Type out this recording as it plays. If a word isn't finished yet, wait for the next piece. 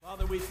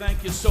we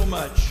thank you so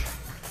much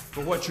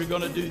for what you're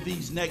going to do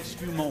these next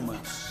few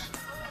moments.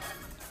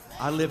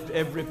 I lift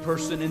every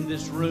person in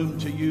this room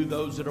to you,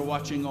 those that are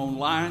watching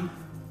online.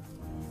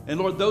 And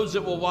Lord, those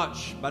that will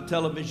watch by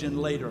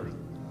television later,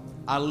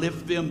 I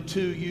lift them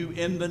to you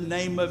in the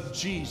name of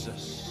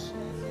Jesus.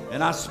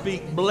 And I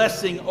speak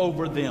blessing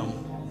over them.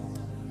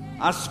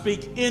 I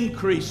speak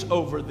increase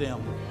over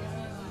them.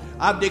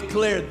 I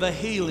declare the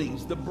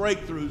healings, the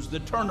breakthroughs,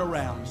 the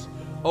turnarounds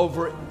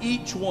over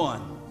each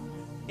one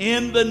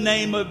in the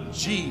name of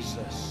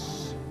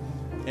Jesus.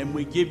 And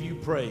we give you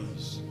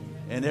praise.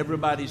 And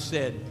everybody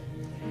said,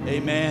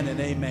 amen and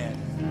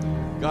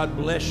amen. God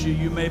bless you.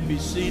 You may be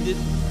seated.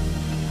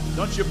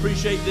 Don't you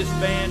appreciate this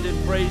band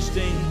and praise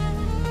team?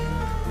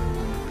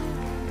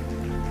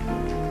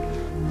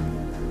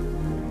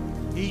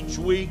 Each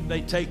week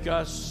they take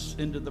us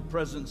into the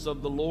presence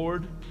of the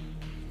Lord.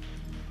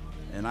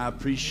 And I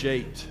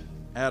appreciate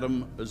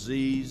Adam,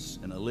 Aziz,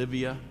 and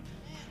Olivia,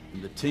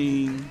 and the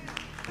team,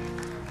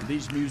 and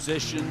these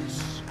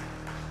musicians.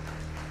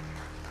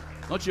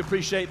 Don't you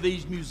appreciate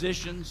these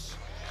musicians?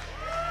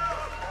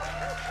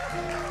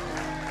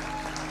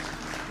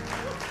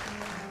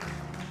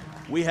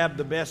 We have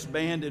the best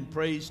band and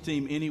praise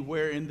team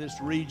anywhere in this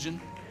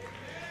region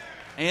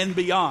and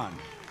beyond.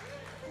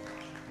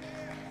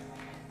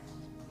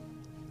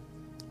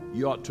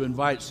 You ought to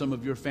invite some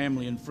of your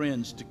family and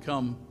friends to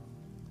come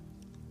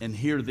and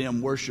hear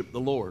them worship the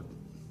Lord.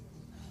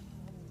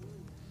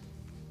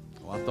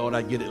 Well, I thought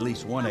I'd get at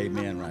least one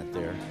amen right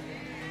there.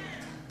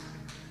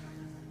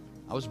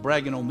 I was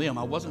bragging on them.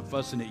 I wasn't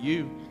fussing at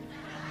you.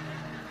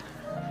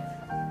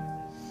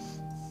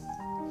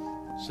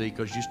 See,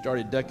 because you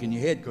started ducking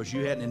your head because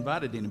you hadn't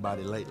invited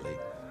anybody lately.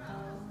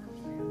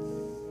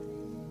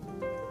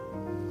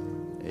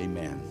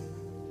 Amen.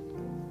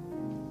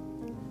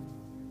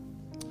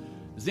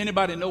 Does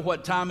anybody know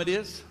what time it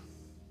is?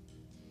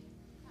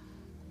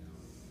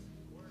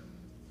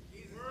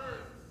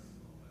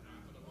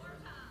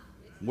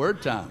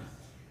 Word time.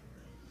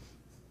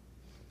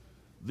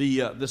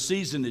 The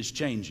season is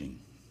changing.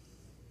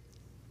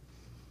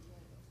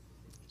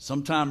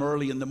 Sometime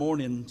early in the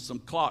morning, some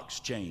clocks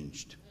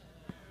changed.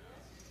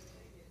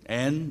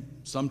 And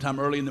sometime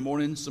early in the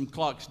morning, some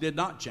clocks did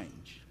not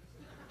change.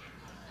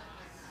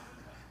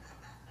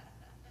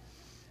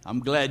 I'm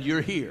glad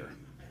you're here.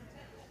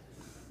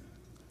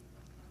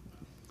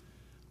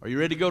 Are you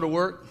ready to go to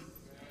work?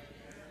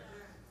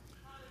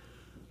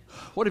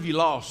 What have you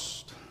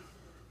lost?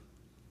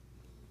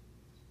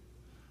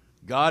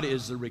 God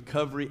is the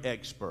recovery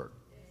expert.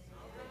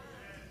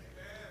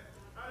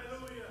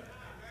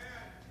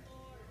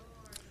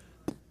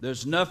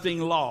 There's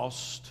nothing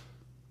lost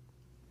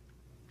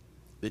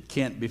that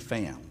can't be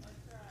found.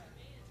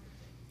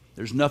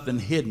 There's nothing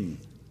hidden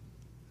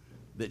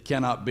that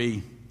cannot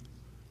be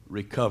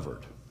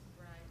recovered.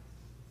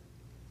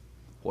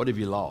 What have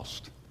you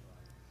lost?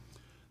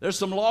 There's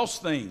some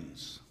lost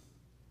things,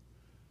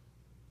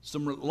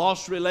 some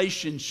lost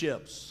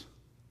relationships.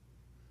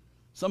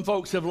 Some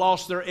folks have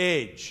lost their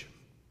edge.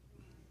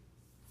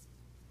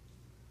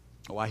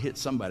 Oh, I hit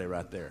somebody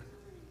right there.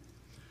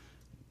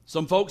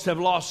 Some folks have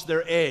lost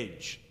their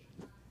edge.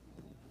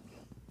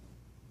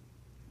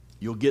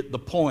 You'll get the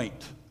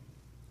point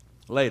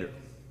later.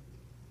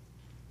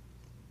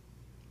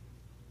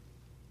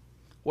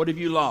 What have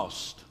you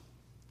lost?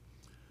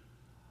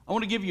 I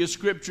want to give you a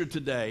scripture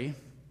today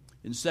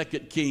in 2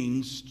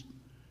 Kings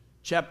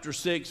chapter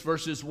 6,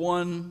 verses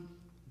 1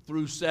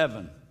 through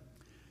 7.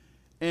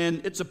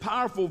 And it's a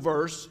powerful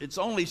verse. It's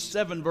only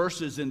 7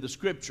 verses in the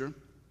scripture.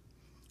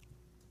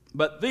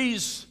 But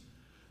these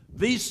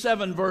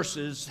 7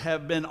 verses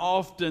have been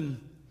often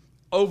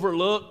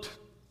overlooked,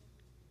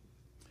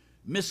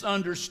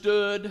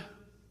 misunderstood,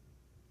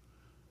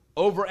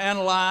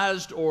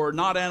 overanalyzed, or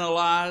not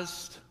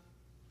analyzed.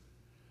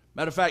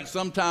 Matter of fact,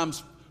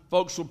 sometimes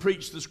folks will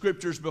preach the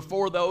scriptures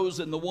before those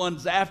and the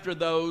ones after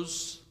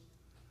those,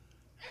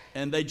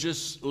 and they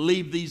just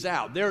leave these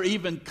out. There are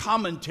even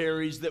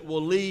commentaries that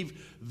will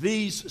leave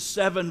these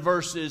 7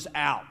 verses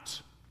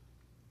out.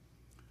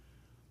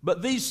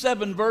 But these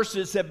 7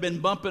 verses have been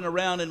bumping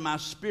around in my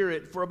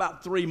spirit for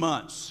about 3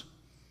 months.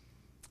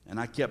 And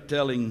I kept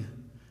telling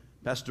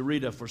Pastor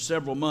Rita for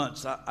several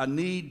months, I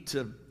need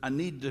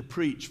to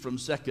preach from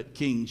 2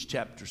 Kings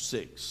chapter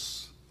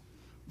 6,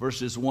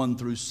 verses 1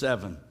 through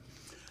 7.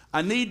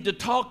 I need to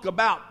talk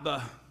about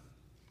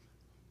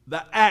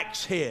the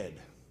axe head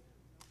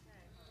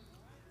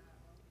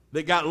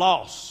that got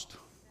lost.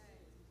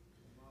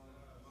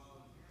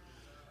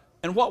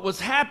 And what was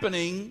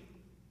happening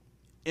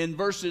in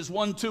verses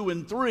 1, 2,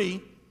 and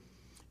 3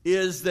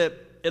 is that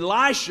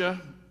Elisha,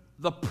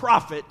 the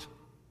prophet,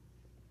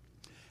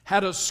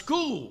 had a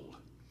school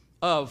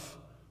of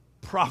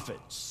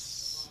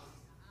prophets.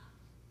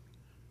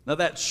 Now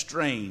that's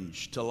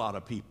strange to a lot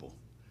of people.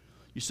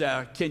 You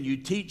say, can you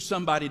teach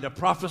somebody to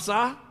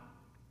prophesy?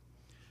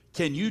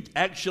 Can you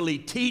actually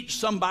teach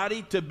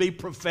somebody to be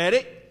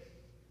prophetic?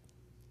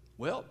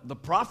 Well, the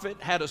prophet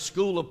had a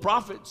school of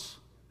prophets.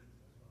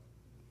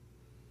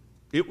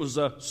 It was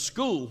a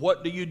school.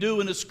 What do you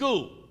do in a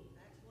school?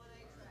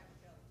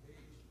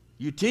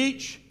 You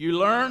teach, you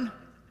learn.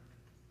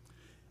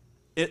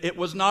 It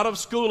was not a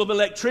school of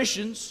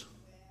electricians.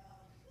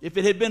 If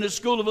it had been a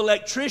school of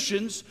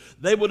electricians,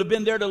 they would have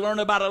been there to learn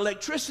about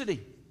electricity.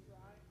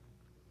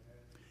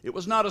 It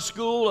was not a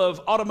school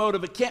of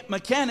automotive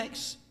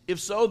mechanics.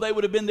 If so, they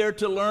would have been there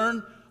to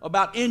learn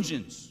about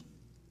engines.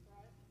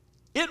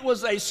 It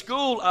was a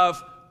school of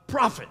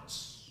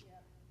prophets.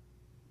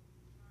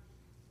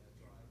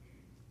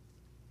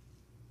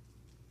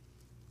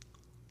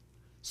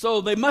 So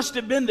they must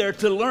have been there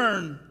to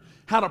learn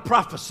how to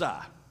prophesy.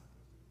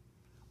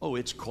 Oh,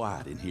 it's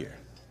quiet in here.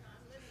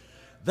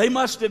 They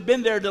must have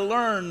been there to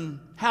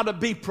learn how to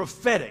be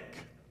prophetic.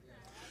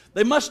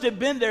 They must have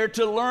been there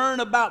to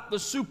learn about the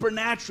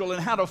supernatural and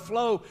how to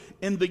flow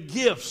in the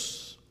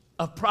gifts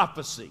of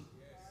prophecy.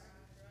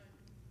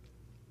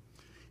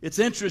 It's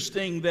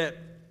interesting that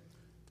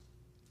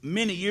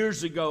many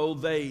years ago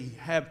they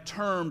have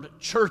termed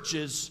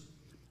churches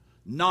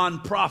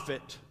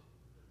nonprofit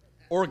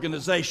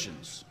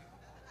organizations.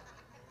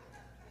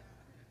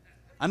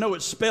 I know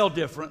it's spelled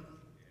different,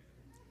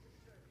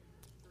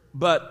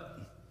 but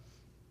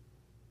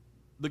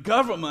the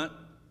government,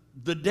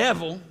 the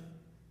devil,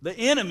 the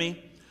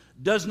enemy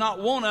does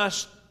not want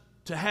us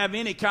to have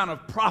any kind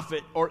of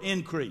profit or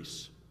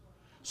increase,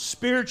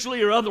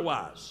 spiritually or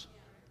otherwise.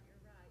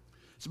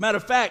 As a matter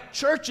of fact,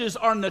 churches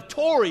are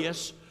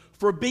notorious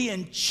for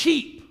being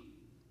cheap.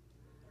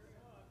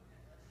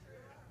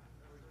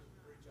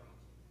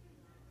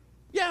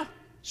 Yeah,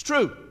 it's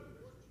true.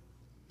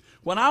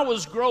 When I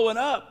was growing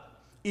up,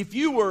 if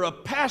you were a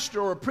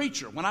pastor or a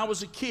preacher, when I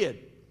was a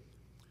kid,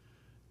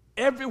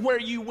 everywhere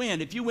you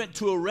went, if you went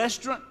to a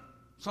restaurant,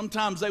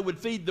 sometimes they would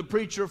feed the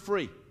preacher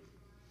free.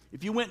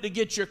 If you went to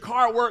get your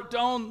car worked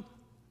on,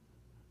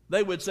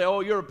 they would say, oh,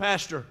 you're a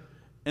pastor,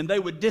 and they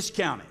would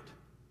discount it.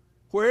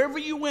 Wherever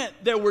you went,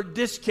 there were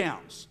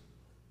discounts.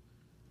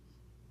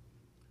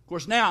 Of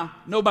course, now,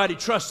 nobody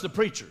trusts the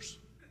preachers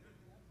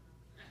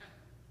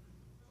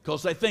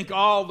because they think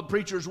all the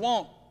preachers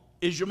want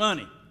is your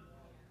money.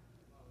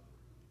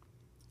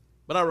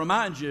 But I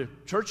remind you,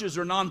 churches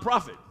are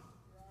nonprofit.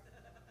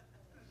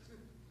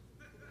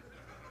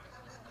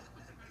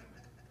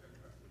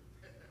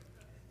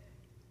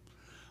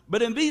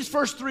 But in these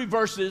first 3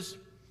 verses,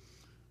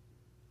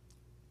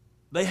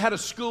 they had a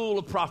school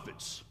of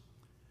prophets.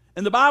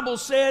 And the Bible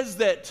says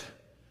that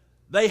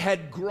they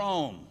had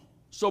grown.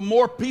 So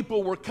more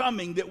people were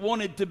coming that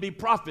wanted to be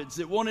prophets,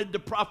 that wanted to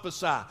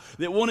prophesy,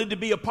 that wanted to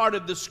be a part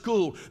of the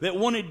school, that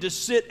wanted to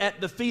sit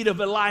at the feet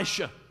of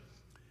Elisha.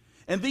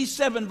 And these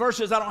 7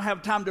 verses, I don't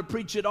have time to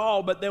preach it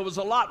all, but there was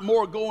a lot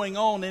more going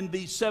on in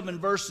these 7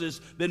 verses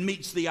than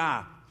meets the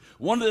eye.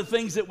 One of the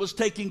things that was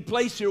taking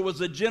place here was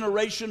a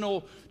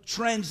generational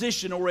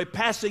transition or a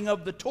passing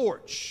of the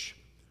torch.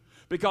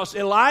 Because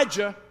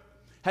Elijah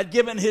had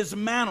given his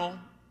mantle,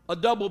 a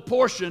double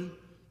portion,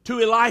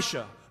 to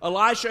Elisha.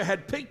 Elisha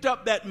had picked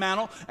up that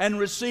mantle and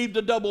received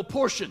a double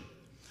portion.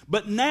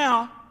 But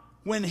now,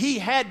 when he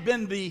had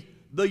been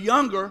the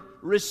younger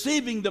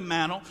receiving the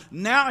mantle,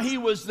 now he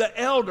was the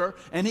elder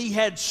and he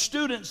had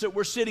students that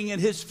were sitting at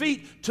his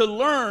feet to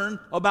learn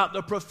about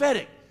the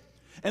prophetic.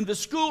 And the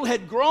school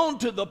had grown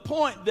to the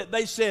point that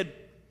they said,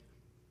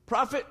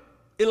 Prophet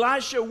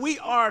Elisha, we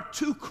are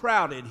too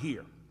crowded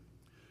here.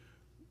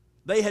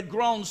 They had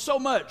grown so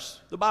much,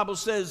 the Bible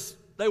says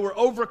they were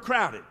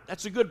overcrowded.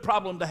 That's a good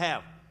problem to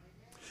have.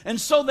 And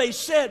so they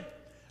said,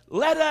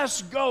 let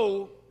us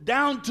go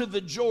down to the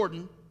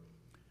Jordan.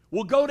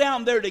 We'll go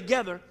down there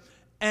together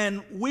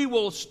and we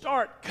will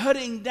start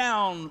cutting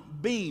down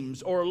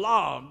beams or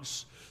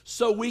logs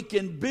so we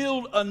can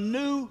build a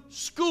new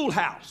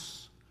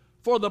schoolhouse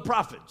for the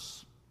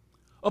prophets,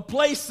 a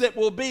place that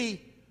will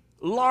be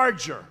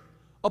larger,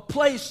 a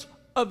place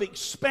of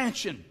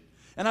expansion.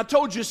 And I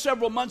told you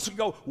several months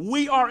ago,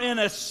 we are in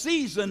a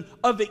season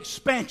of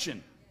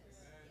expansion.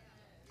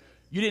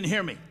 You didn't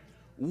hear me.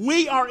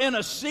 We are in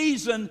a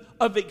season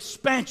of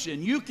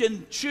expansion. You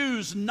can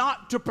choose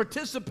not to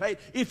participate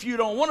if you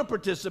don't want to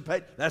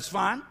participate. That's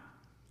fine.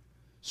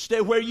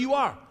 Stay where you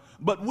are.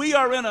 But we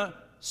are in a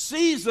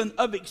season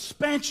of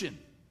expansion.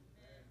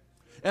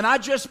 And I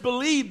just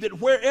believe that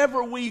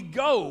wherever we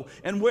go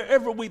and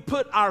wherever we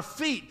put our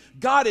feet,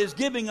 God is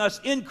giving us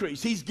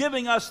increase. He's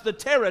giving us the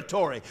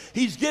territory.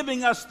 He's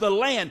giving us the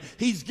land.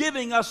 He's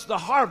giving us the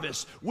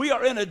harvest. We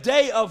are in a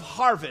day of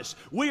harvest.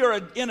 We are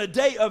in a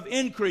day of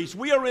increase.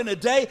 We are in a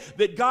day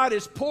that God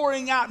is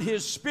pouring out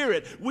His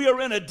Spirit. We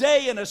are in a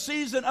day and a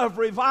season of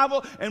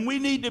revival, and we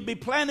need to be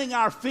planting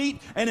our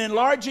feet and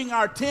enlarging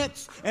our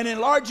tents and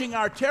enlarging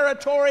our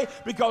territory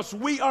because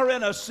we are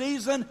in a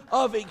season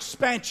of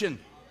expansion.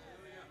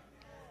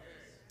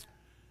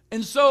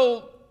 And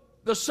so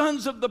the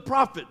sons of the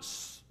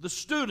prophets, the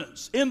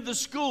students in the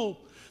school,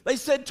 they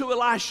said to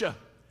Elisha,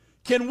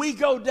 can we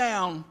go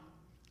down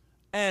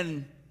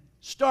and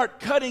start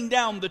cutting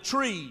down the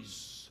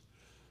trees?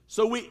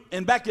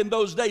 And back in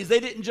those days, they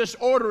didn't just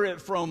order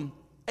it from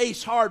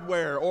Ace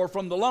Hardware or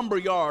from the lumber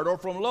yard or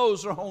from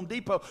Lowe's or Home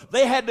Depot.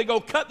 They had to go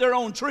cut their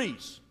own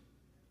trees.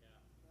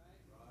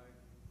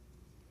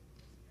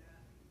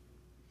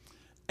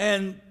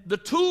 And the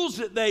tools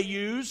that they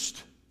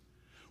used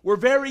were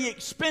very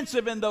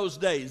expensive in those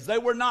days. They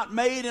were not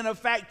made in a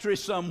factory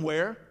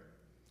somewhere.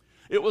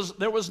 There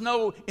was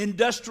no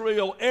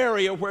industrial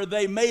area where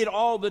they made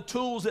all the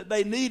tools that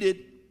they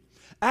needed.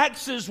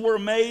 Axes were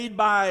made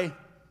by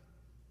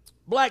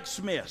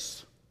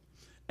blacksmiths,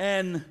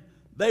 and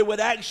they would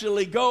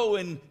actually go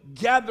and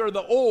gather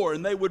the ore,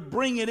 and they would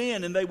bring it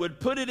in, and they would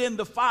put it in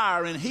the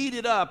fire and heat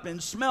it up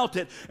and smelt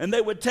it, and they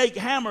would take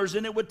hammers,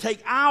 and it would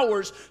take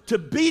hours to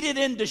beat it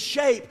into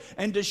shape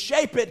and to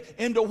shape it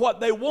into what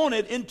they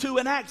wanted, into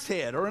an axe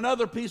head or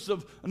another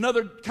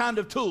kind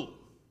of tool.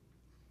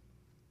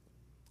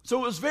 So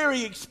it was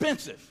very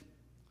expensive.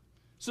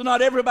 So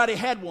not everybody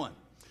had one.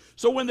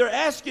 So when they're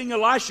asking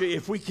Elisha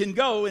if we can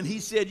go, and he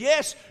said,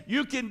 yes,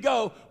 you can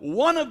go,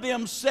 one of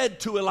them said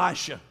to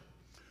Elisha,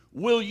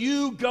 will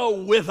you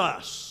go with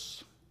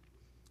us?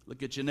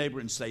 Look at your neighbor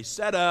and say,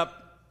 set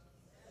up.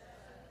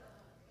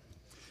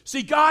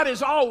 See, God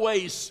is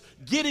always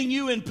getting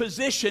you in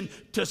position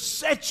to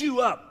set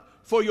you up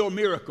for your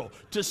miracle,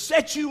 to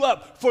set you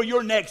up for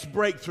your next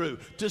breakthrough,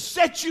 to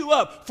set you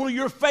up for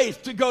your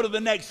faith to go to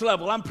the next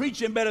level. I'm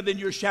preaching better than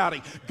you're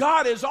shouting.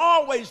 God is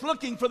always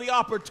looking for the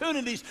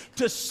opportunities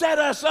to set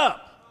us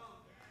up.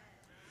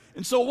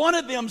 And so one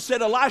of them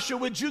said, Elisha,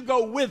 would you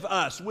go with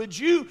us? Would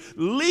you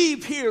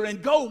leave here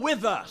and go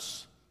with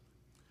us?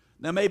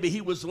 Now maybe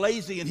he was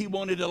lazy and he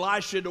wanted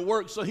Elisha to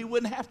work so he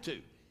wouldn't have to.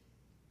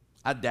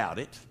 I doubt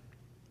it.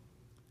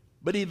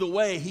 But either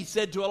way, he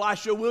said to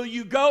Elisha, will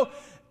you go?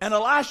 And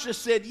Elisha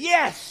said,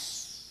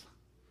 yes,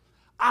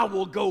 I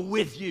will go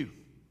with you.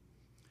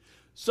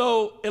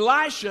 So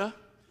Elisha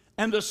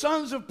and the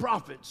sons of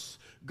prophets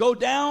go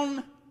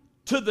down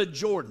to the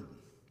Jordan.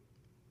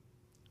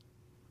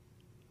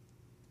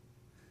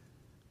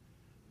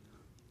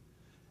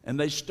 And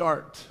they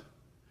start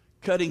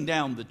cutting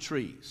down the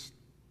trees.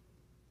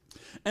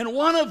 And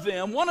one of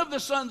the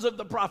sons of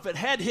the prophet,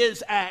 had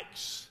his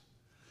axe.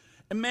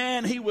 And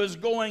man, he was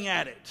going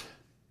at it.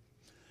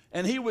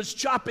 And he was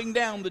chopping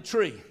down the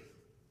tree.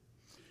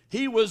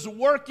 He was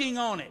working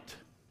on it.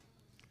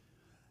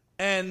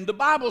 And the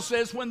Bible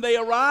says when they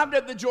arrived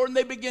at the Jordan,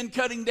 they began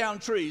cutting down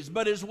trees.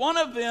 But as one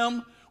of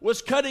them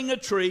was cutting a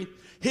tree,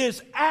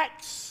 his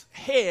axe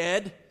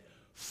head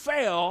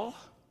fell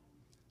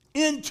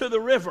into the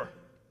river.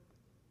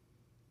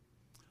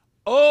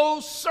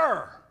 Oh,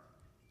 sir,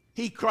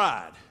 he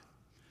cried.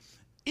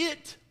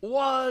 It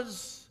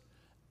was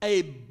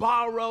a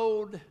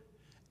borrowed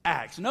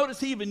axe. Notice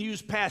he even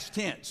used past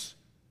tense.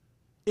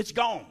 It's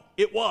gone.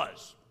 It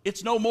was.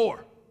 It's no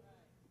more.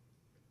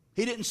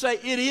 He didn't say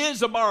it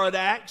is a borrowed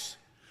axe,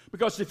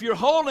 because if you're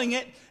holding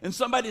it and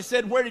somebody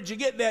said, where did you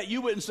get that?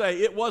 You wouldn't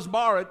say it was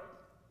borrowed.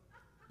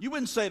 You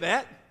wouldn't say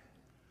that.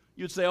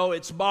 You'd say, oh,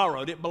 it's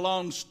borrowed. It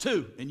belongs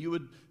to. And you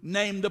would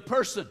name the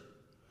person.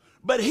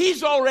 But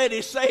he's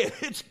already saying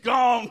it's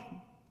gone.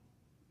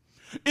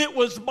 It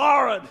was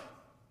borrowed.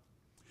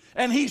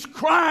 And he's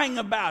crying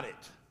about it.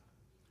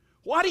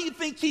 Why do you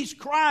think he's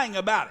crying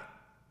about it?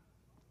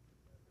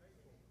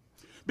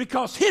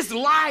 Because his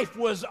life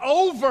was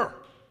over.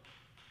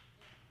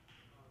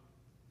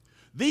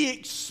 The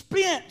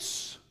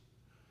expense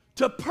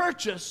to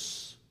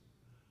purchase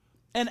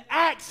an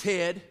axe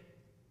head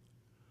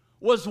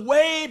was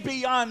way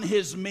beyond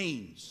his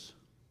means.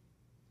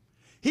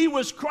 He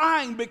was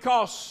crying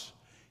because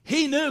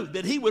he knew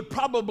that he would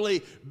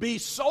probably be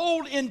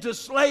sold into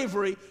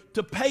slavery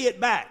to pay it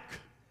back.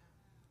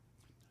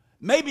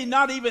 Maybe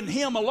not even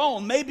him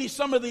alone. Maybe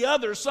some of the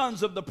other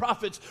sons of the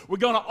prophets were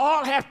going to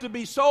all have to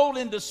be sold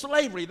into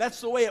slavery. That's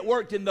the way it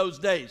worked in those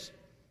days.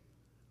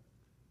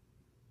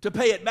 To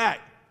pay it back.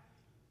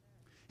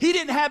 He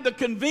didn't have the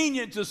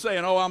convenience of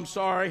saying, oh, I'm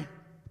sorry.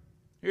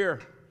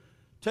 Here,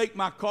 take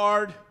my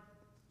card.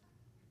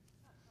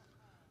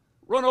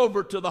 Run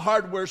over to the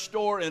hardware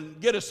store and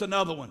get us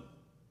another one.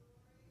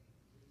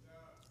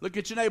 Look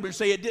at your neighbor and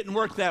say, it didn't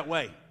work that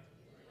way.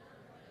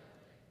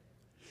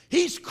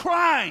 He's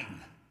crying.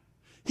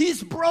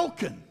 He's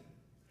broken.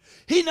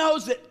 He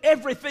knows that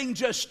everything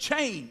just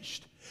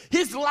changed.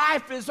 His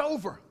life is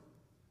over.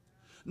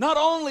 Not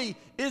only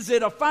is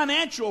it a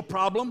financial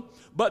problem,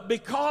 but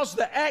because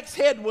the axe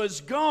head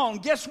was gone,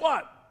 guess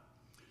what?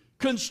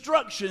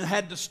 Construction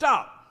had to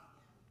stop.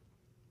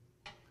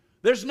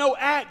 There's no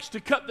axe to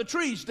cut the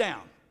trees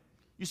down.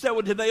 You say,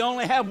 well, did they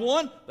only have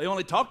one? They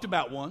only talked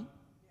about one.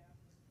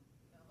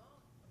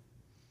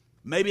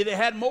 Maybe they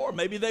had more.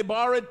 Maybe they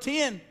borrowed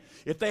 10.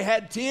 If they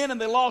had 10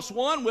 and they lost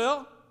one,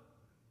 well,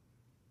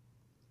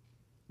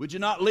 would you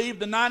not leave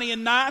the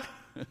 99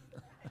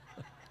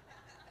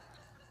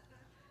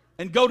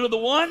 and go to the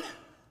one?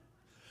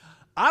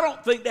 I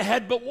don't think they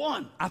had but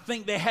one. I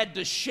think they had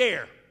to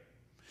share.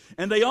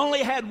 And they only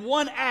had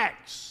one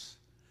axe.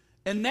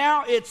 And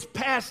now it's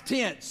past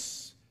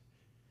tense.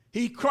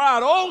 He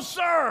cried, oh,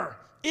 sir,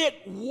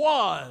 it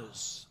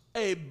was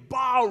a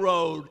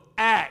borrowed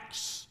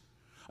axe.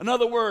 In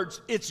other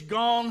words, it's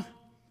gone.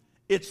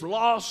 It's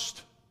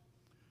lost.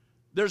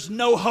 There's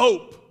no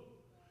hope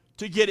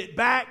to get it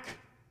back.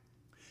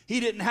 He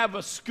didn't have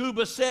a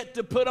scuba set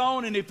to put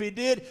on, and if he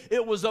did,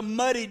 it was a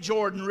muddy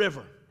Jordan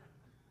River.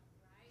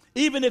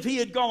 Even if he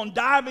had gone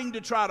diving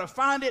to try to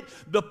find it,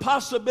 the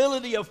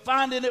possibility of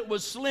finding it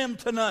was slim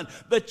to none.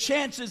 The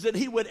chances that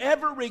he would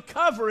ever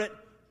recover it,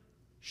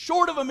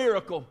 short of a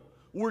miracle,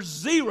 were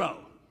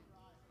zero.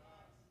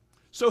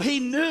 So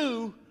he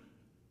knew,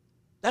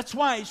 that's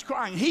why he's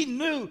crying. He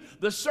knew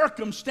the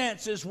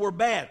circumstances were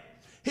bad.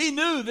 He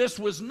knew this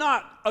was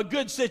not a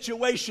good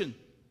situation.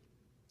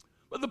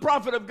 But the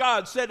prophet of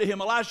God said to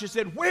him, Elisha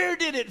said, "Where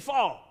did it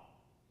fall?"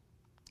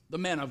 The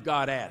man of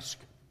God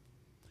asked.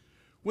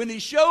 When he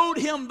showed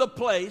him the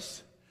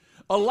place,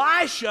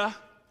 Elisha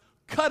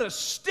cut a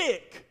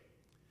stick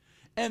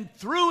and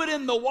threw it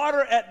in the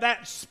water at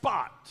that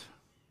spot.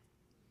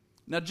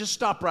 Now just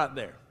stop right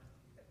there.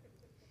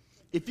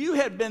 If you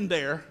had been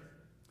there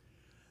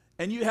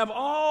and you have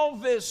all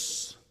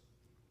this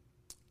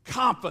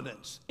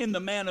confidence in the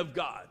man of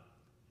God,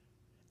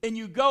 and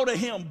you go to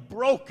him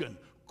broken,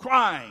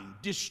 crying,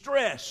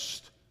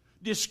 distressed,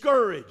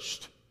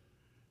 discouraged,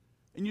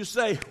 and you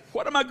say,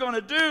 "What am I going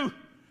to do?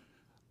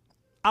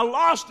 I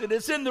lost it.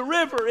 It's in the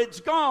river. It's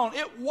gone.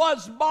 It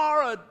was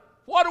borrowed.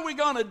 What are we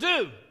going to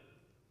do?"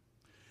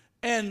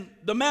 And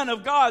the man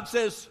of God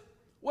says,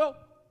 "Well,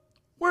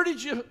 where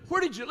did you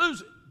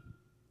lose it?"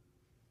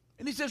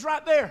 And he says,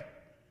 "Right there."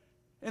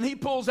 And he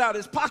pulls out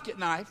his pocket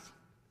knife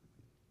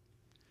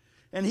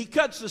and he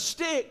cuts the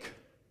stick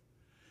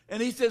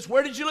and he says,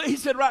 "Where did you lose?" He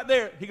said, "Right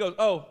there." He goes,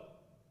 "Oh."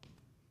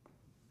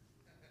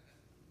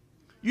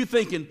 You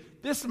thinking,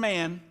 this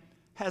man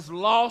has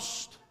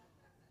lost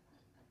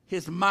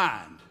his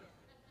mind.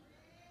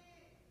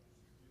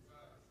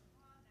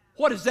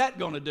 What is that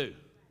going to do?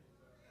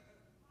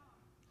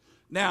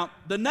 Now,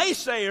 the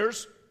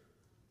naysayers,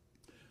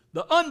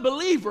 the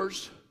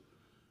unbelievers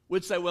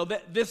would say, well,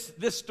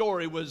 this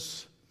story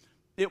was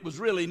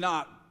really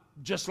not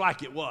just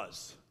like it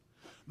was.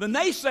 The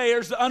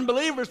naysayers, the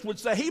unbelievers would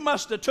say he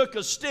must have took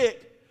a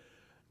stick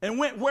and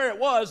went where it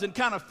was and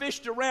kind of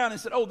fished around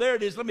and said, "Oh, there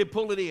it is, let me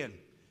pull it in."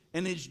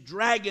 And he's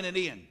dragging it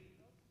in.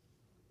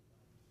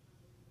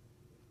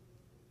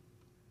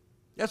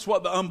 That's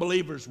what the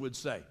unbelievers would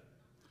say.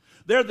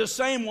 They're the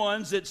same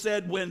ones that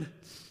said when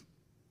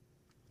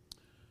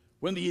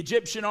the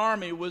Egyptian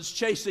army was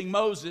chasing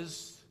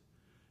Moses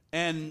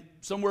and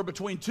somewhere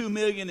between 2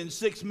 million and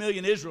 6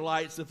 million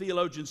Israelites, the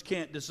theologians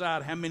can't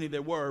decide how many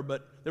there were,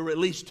 but there were at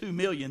least 2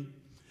 million.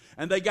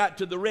 And they got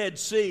to the Red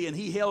Sea and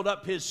he held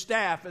up his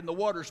staff and the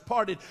waters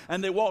parted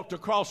and they walked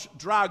across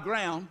dry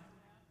ground.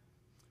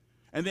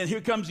 And then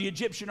here comes the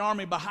Egyptian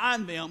army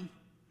behind them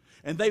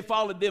and they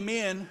followed them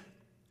in.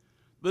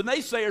 The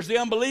naysayers, the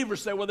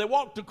unbelievers say, well, they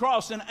walked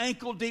across in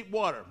ankle-deep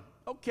water.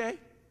 Okay.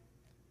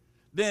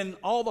 Then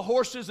all the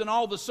horses and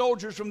all the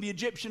soldiers from the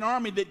Egyptian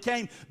army that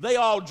came, they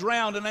all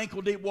drowned in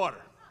ankle-deep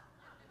water.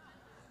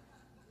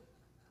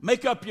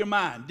 Make up your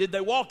mind. Did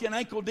they walk in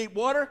ankle-deep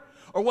water?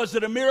 Or was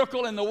it a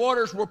miracle and the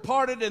waters were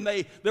parted and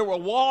there were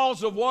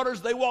walls of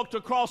waters? They walked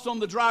across on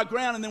the dry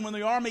ground, and then when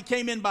the army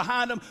came in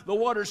behind them, the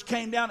waters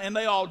came down and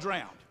they all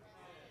drowned.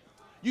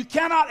 You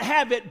cannot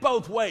have it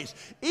both ways.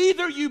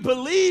 Either you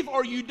believe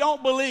or you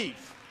don't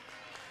believe.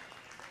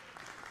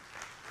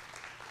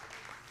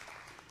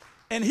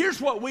 And here's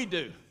what we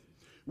do.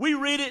 We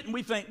read it and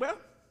we think, well,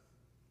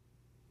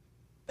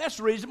 that's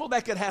reasonable.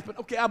 That could happen.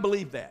 Okay, I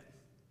believe that.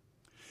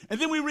 And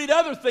then we read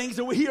other things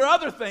and we hear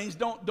other things.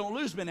 Don't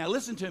lose me now.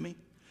 Listen to me.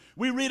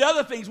 We read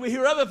other things, we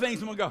hear other things,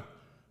 and we go,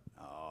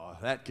 oh,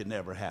 that could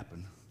never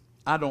happen.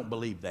 I don't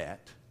believe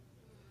that.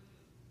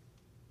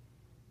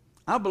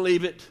 I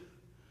believe it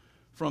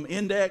from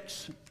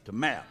index to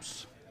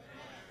maps.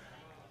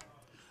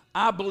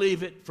 I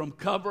believe it from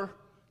cover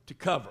to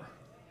cover.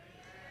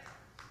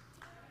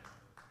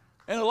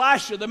 And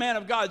Elisha, the man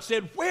of God,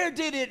 said, where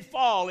did it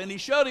fall? And he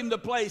showed him the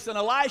place, and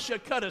Elisha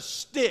cut a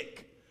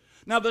stick.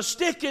 Now, the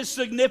stick is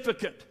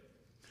significant.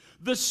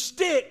 The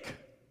stick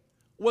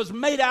was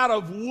made out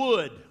of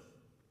wood.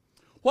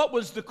 What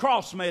was the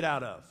cross made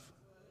out of?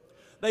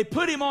 They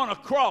put him on a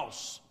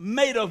cross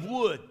made of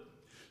wood.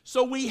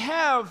 So we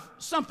have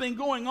something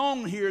going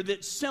on here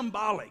that's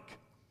symbolic.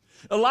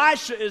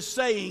 Elisha is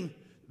saying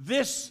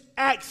this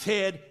axe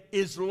head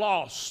is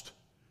lost.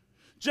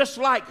 Just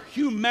like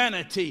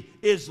humanity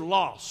is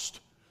lost.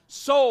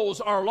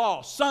 Souls are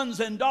lost. Sons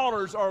and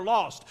daughters are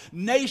lost.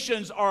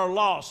 Nations are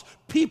lost.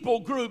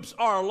 People groups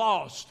are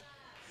lost.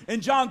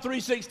 And John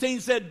 3:16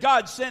 said,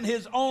 God sent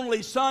his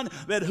only Son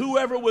that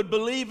whoever would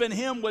believe in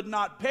him would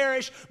not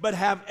perish but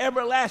have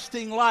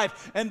everlasting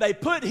life. And they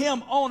put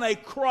him on a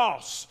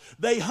cross.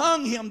 They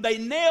hung him. They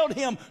nailed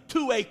him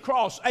to a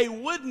cross, a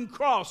wooden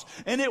cross.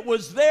 And it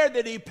was there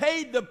that he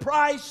paid the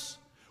price,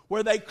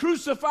 where they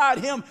crucified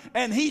him.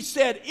 And he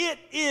said, it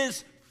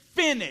is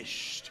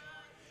finished.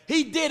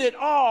 He did it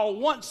all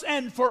once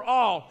and for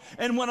all.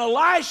 And when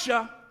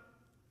Elisha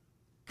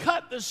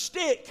cut the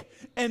stick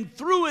and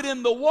threw it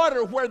in the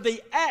water where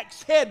the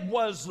axe head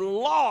was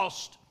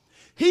lost,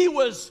 he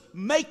was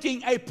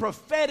making a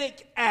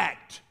prophetic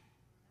act.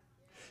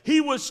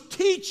 He was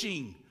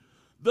teaching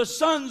the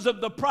sons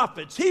of the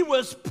prophets. He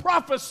was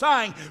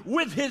prophesying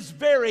with his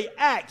very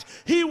act.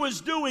 He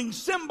was doing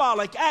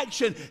symbolic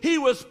action. He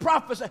was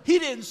prophesying. He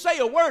didn't say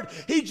a word.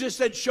 He just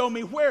said, show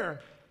me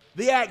where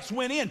the axe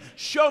went in.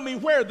 Show me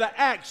where the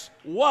axe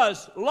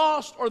was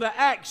lost or the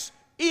axe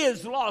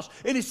is lost.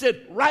 And he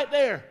said, right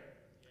there.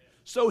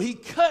 So he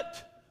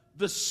cut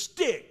the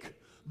stick,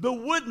 the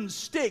wooden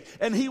stick,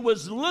 and he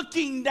was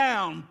looking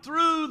down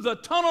through the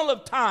tunnel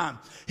of time.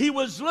 He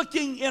was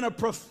looking in a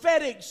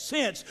prophetic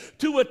sense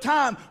to a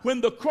time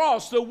when the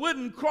cross, the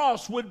wooden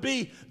cross, would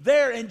be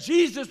there, and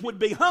Jesus would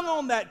be hung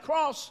on that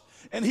cross,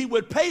 and he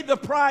would pay the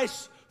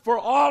price for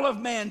all of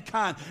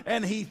mankind.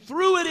 And he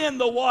threw it in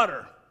the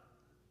water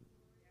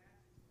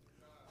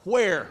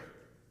where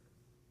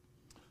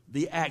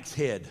the axe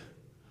head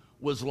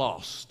was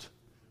lost.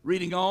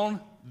 Reading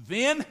on,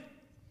 then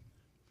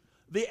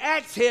the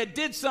axe head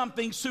did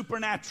something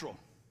supernatural.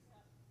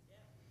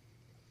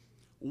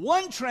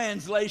 One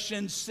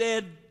translation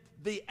said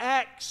the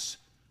axe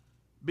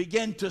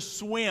began to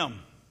swim.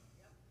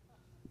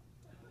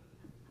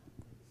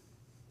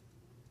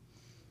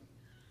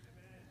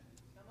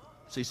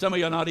 See, some of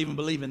you are not even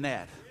believing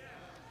that.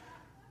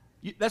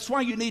 That's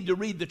why you need to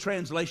read the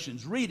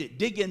translations. Read it,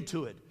 dig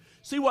into it.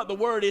 See what the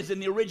word is in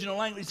the original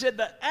language. It said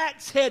the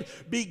axe head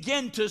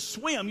began to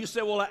swim. You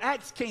say, well, an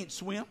axe can't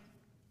swim.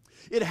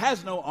 It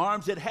has no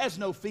arms. It has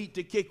no feet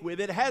to kick with.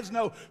 It has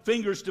no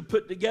fingers to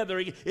put together.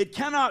 It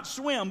cannot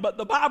swim. But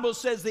the Bible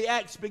says the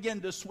axe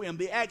began to swim.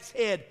 The axe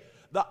head,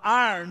 the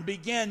iron,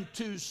 began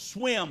to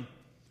swim.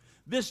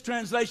 This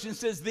translation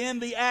says, then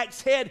the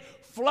axe head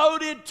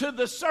floated to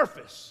the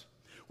surface.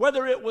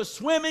 Whether it was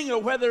swimming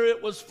or whether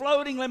it was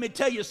floating, let me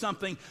tell you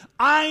something.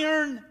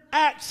 Iron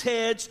axe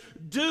heads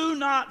do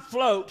not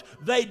float.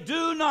 They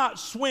do not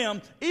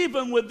swim.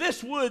 Even with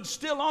this wood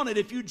still on it,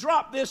 if you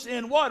drop this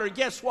in water,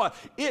 guess what?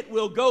 It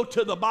will go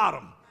to the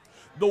bottom.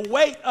 The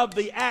weight of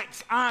the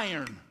axe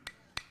iron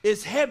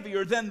is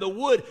heavier than the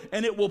wood,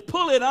 and it will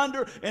pull it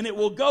under, and it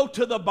will go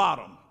to the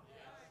bottom.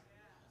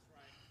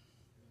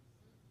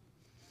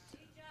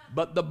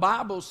 But the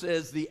Bible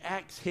says the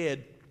axe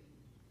head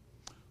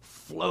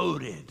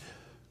floated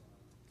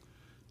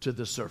to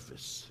the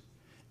surface.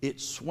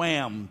 It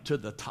swam to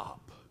the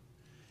top,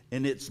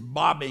 and it's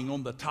bobbing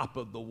on the top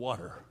of the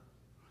water.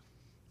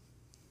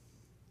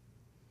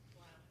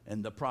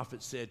 And the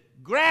prophet said,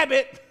 grab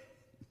it.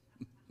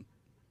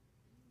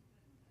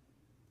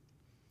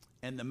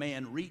 And the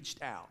man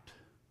reached out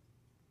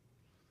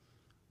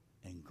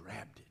and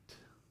grabbed it.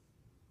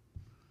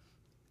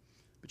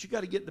 But you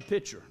got to get the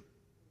picture.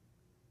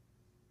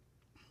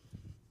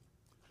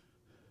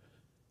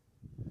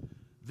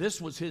 This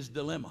was his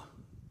dilemma.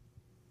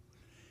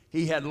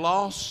 He had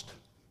lost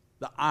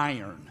the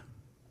iron.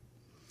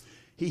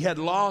 He had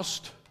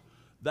lost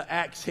the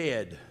axe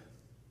head.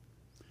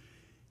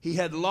 He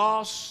had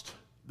lost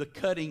the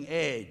cutting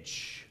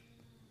edge.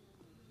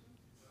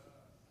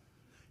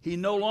 He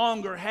no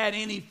longer had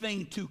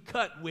anything to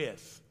cut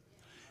with.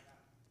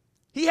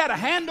 He had a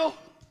handle,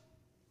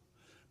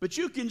 but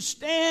you can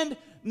stand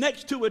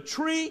next to a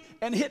tree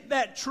and hit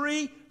that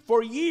tree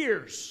for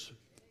years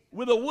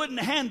with a wooden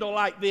handle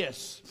like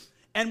this.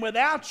 And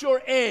without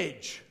your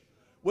edge,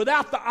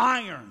 without the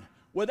iron,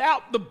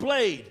 without the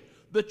blade,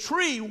 the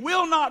tree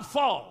will not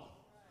fall.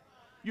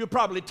 You'll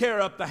probably tear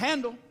up the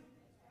handle,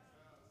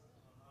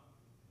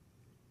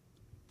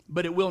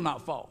 but it will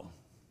not fall.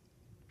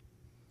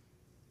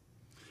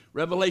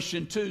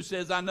 Revelation 2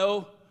 says, I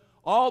know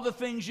all the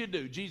things you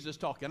do. Jesus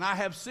talking. I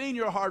have seen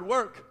your hard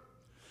work,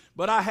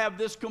 but I have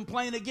this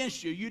complaint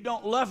against you. You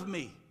don't love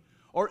me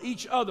or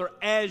each other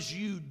as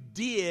you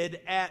did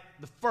at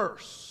the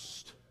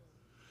first.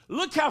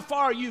 Look how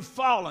far you've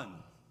fallen.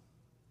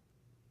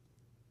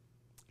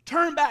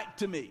 Turn back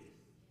to me.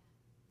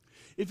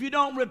 If you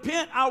don't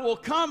repent, I will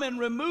come and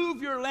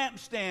remove your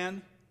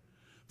lampstand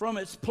from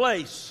its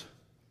place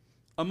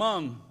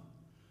among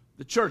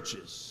the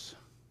churches.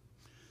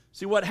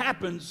 See what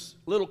happens,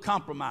 little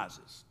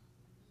compromises.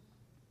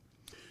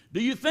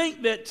 Do you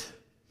think that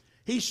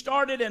he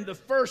started and the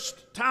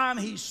first time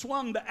he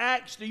swung the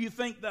axe, do you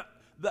think that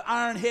the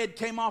iron head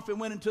came off and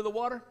went into the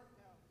water?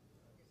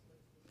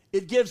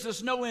 It gives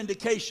us no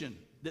indication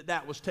that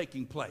that was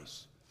taking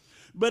place.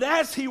 But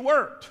as he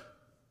worked,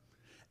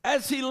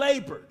 as he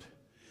labored,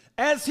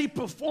 as he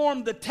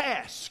performed the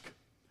task,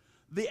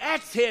 the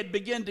axe head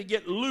began to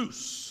get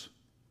loose.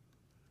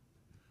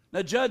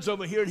 Now, Judd's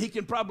over here, and he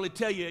can probably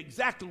tell you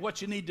exactly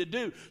what you need to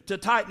do to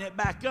tighten it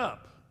back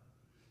up.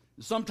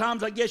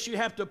 Sometimes I guess you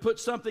have to put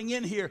something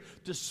in here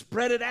to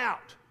spread it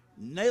out.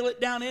 Nail it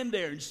down in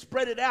there and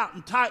spread it out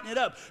and tighten it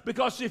up.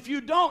 Because if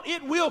you don't,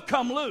 it will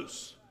come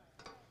loose.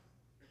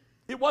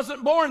 It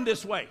wasn't born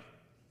this way.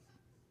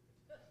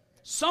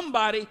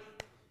 Somebody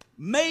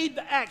made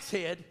the axe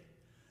head,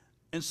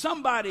 and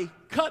somebody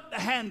cut the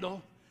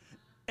handle,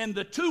 and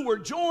the two were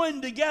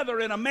joined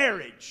together in a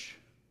marriage.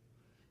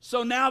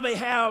 So now they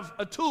have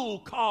a tool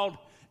called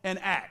an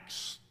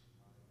axe.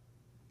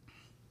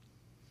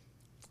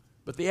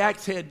 But the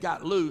axe head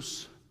got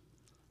loose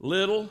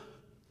little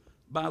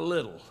by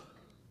little.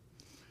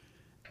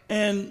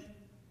 And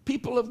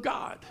people of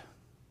God,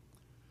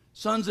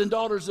 sons and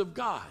daughters of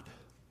God,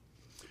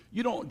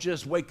 you don't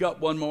just wake up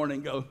one morning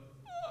and go,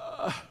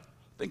 I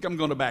think I'm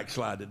going to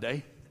backslide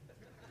today.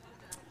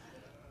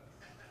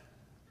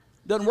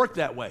 Doesn't work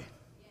that way.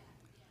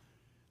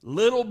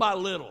 Little by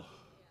little.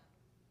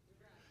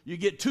 You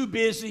get too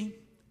busy.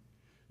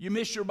 You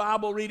miss your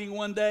Bible reading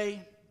one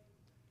day.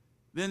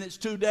 Then it's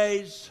 2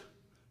 days.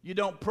 You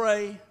don't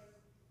pray.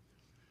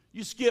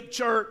 You skip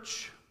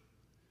church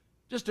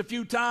just a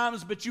few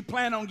times, but you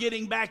plan on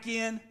getting back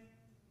in.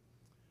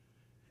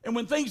 And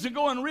when things are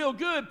going real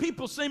good,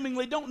 people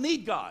seemingly don't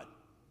need God.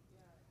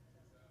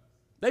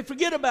 They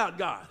forget about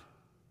God.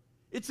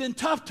 It's in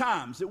tough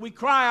times that we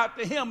cry out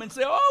to Him and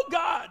say, oh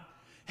God,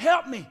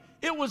 help me.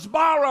 It was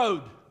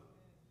borrowed.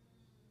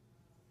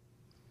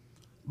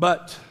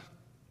 But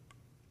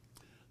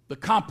the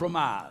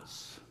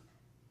compromise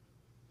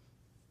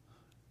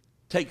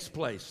takes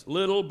place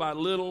little by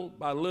little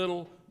by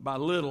little by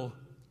little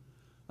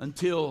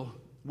until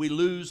we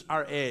lose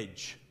our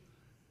edge.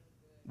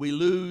 We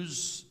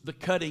lose the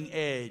cutting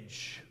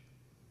edge.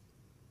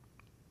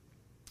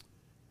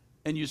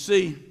 And you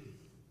see,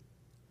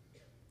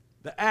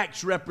 the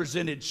axe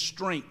represented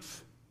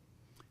strength.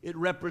 It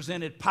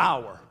represented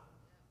power.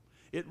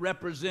 It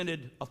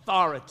represented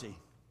authority.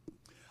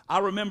 I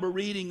remember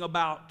reading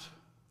about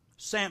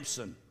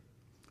Samson,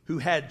 who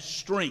had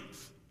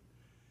strength.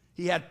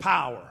 He had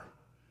power.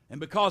 And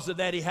because of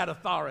that, he had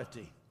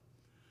authority.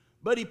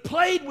 But he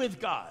played with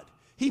God.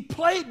 He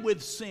played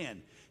with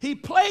sin. He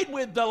played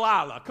with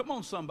Delilah. Come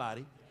on,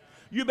 somebody.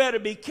 You better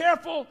be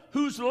careful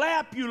whose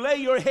lap you lay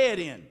your head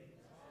in.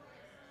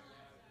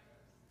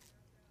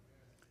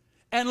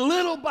 And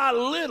little by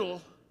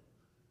little,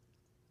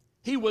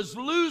 he was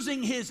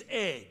losing his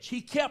edge.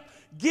 He kept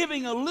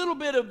giving a little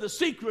bit of the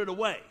secret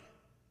away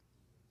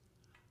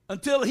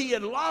until he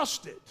had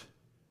lost it.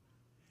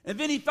 And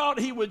then he thought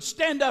he would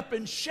stand up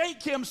and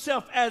shake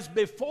himself as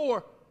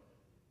before.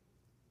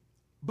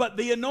 But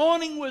the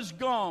anointing was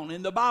gone.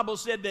 And the Bible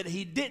said that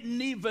he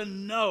didn't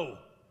even know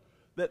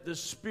that the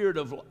Spirit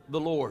of the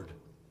Lord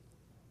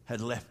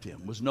had left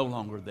him, was no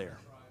longer there.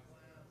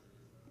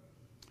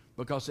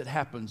 Because it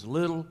happens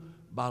little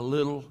by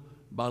little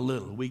by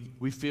little.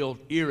 We feel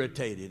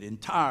irritated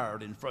and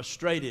tired and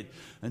frustrated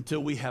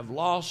until we have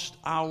lost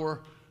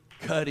our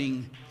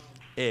cutting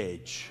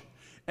edge.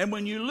 And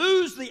when you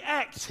lose the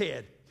axe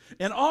head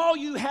and all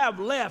you have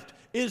left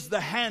is the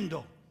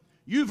handle,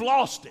 you've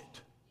lost it.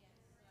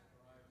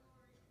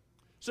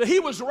 So he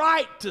was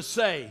right to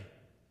say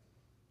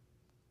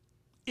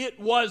it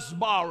was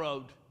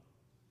borrowed.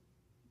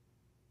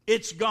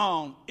 It's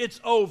gone. It's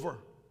over.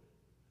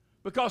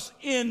 Because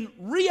in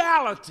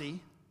reality,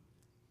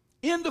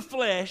 in the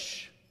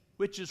flesh,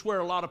 which is where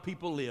a lot of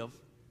people live,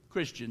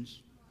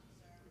 Christians,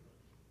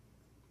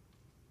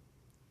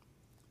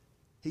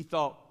 he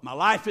thought, my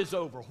life is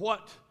over.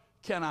 What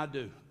can I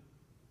do?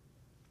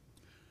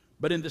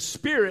 But in the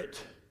spirit,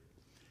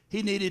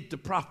 he needed to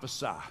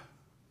prophesy.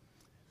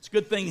 It's a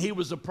good thing he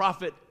was a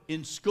prophet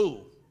in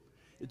school.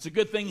 It's a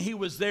good thing he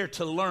was there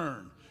to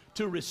learn,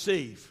 to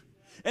receive.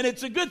 And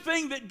it's a good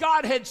thing that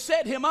God had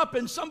set him up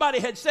and somebody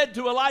had said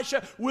to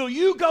Elisha, will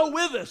you go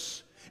with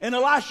us? And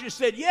Elisha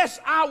said, yes,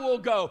 I will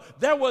go.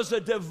 There was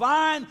a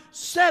divine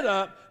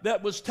setup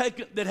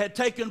that had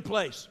taken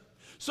place.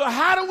 So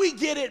how do we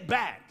get it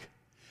back?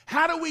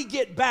 How do we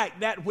get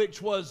back that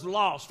which was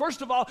lost?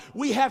 First of all,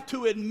 we have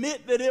to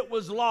admit that it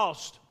was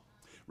lost.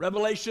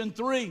 Revelation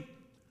 3.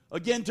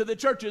 Again to the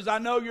churches, I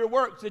know your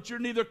works, that you're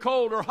neither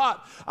cold or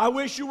hot. I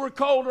wish you were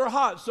cold or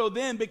hot. So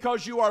then,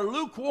 because you are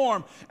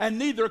lukewarm and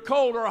neither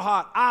cold or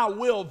hot, I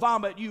will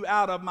vomit you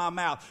out of my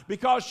mouth.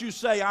 Because you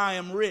say, I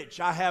am rich,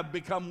 I have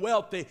become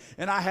wealthy,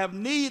 and I have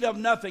need of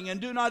nothing,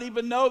 and do not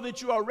even know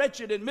that you are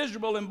wretched and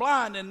miserable and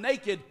blind and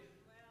naked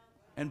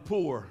and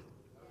poor.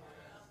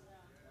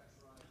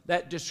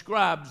 That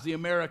describes the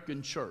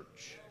American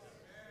church.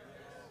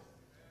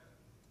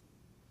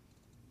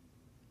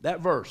 That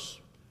verse,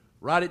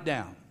 write it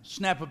down.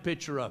 Snap a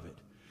picture of it.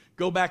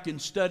 Go back and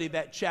study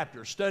that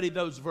chapter. Study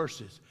those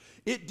verses.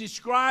 It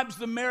describes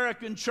the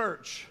American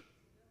church.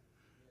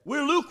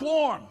 We're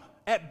lukewarm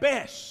at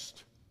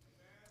best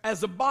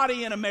as a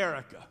body in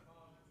America.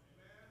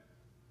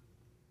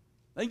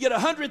 They get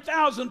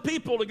 100,000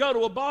 people to go to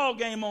a ball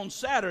game on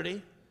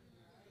Saturday.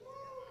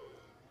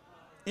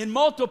 In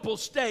multiple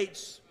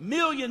states,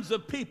 millions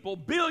of people,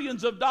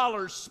 billions of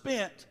dollars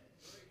spent.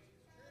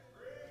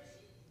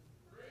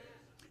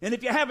 And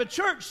if you have a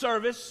church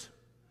service,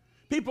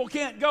 people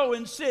can't go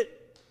and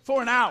sit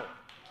for an hour.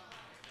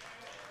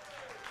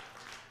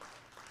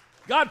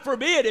 God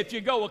forbid if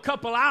you go a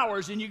couple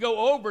hours and you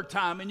go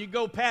overtime and you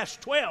go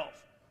past 12.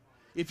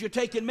 If you're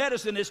taking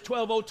medicine, it's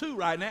 12:02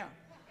 right now.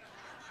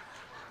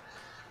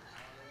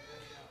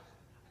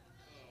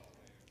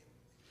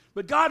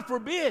 But God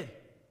forbid,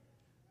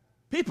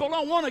 people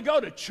don't want to go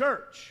to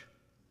church.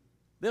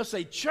 They'll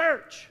say,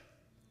 church?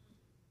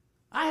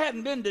 I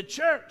hadn't been to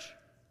church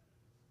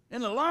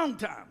in a long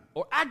time.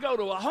 Or I go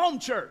to a home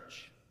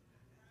church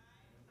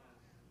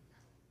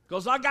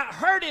because I got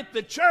hurt at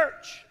the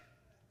church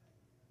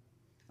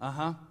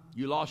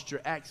You lost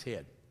your axe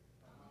head.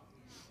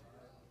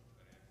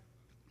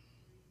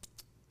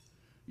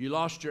 You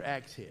lost your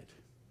axe head.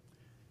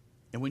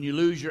 And when you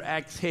lose your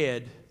axe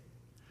head,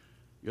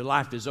 your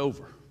life is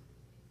over.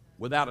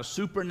 Without a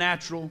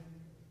supernatural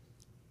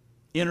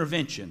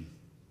intervention,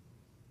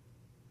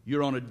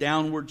 you're on a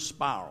downward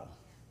spiral.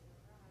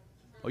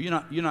 Oh, you're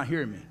not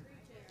hearing me.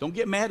 Don't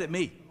get mad at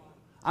me.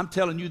 I'm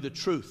telling you the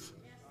truth.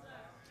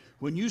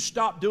 When you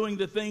stop doing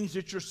the things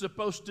that you're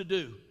supposed to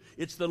do,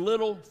 it's the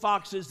little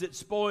foxes that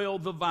spoil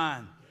the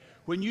vine.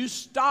 When you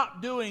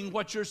stop doing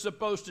what you're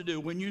supposed to do,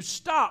 when you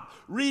stop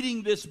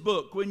reading this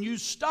book, when you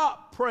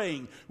stop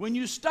praying, when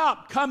you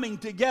stop coming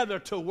together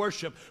to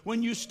worship,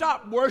 when you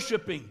stop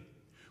worshiping,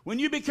 when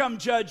you become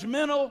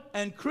judgmental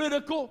and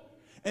critical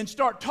and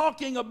start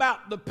talking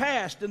about the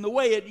past and the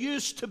way it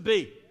used to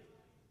be,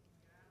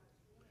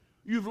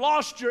 you've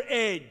lost your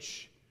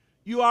edge.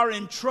 You are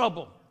in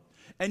trouble.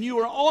 And you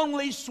are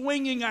only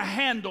swinging a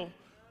handle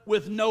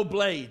with no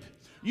blade.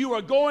 You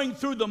are going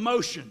through the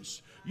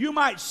motions. You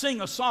might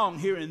sing a song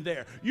here and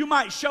there. You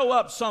might show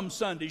up some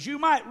Sundays. You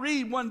might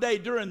read one day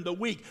during the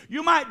week.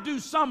 You might do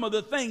some of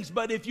the things.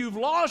 But if you've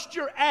lost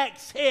your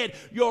axe head,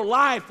 your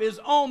life is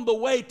on the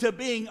way to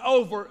being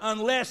over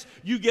unless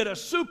you get a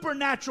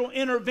supernatural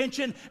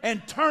intervention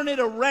and turn it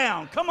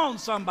around. Come on,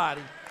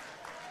 somebody.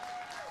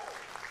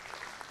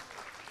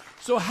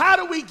 So how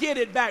do we get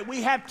it back?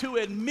 We have to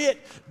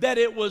admit that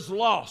it was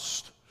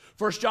lost.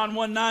 1 John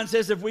 1:9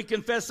 says, if we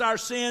confess our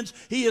sins,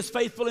 He is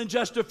faithful and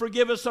just to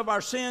forgive us of our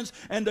sins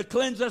and to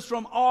cleanse us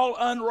from all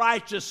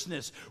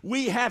unrighteousness.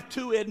 We have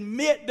to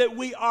admit that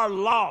we are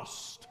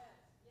lost.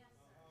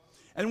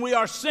 And we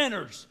are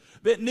sinners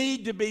that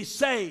need to be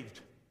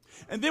saved.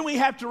 And then we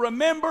have to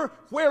remember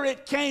where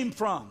it came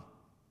from.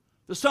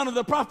 The son of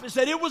the prophet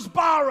said, it was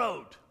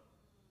borrowed.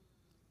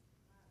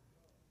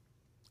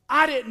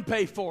 I didn't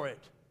pay for it.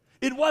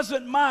 It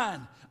wasn't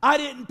mine. I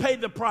didn't pay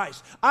the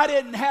price. I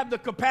didn't have the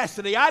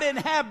capacity. I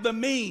didn't have the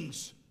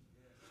means.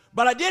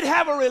 But I did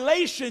have a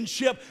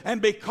relationship,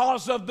 and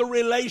because of the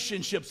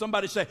relationship,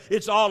 somebody say,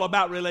 it's all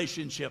about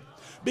relationship.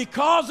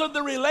 Because of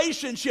the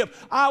relationship,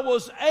 I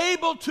was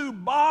able to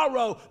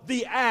borrow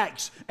the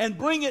axe and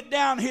bring it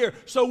down here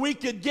so we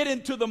could get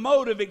into the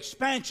mode of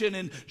expansion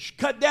and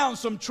cut down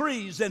some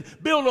trees and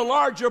build a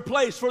larger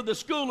place for the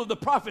school of the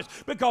prophets,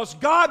 because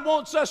God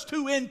wants us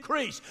to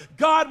increase.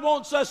 God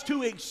wants us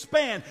to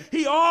expand.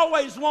 He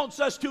always wants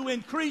us to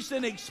increase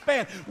and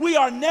expand. We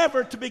are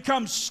never to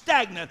become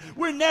stagnant.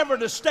 We're never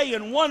to stay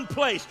in one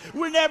place.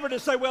 We're never to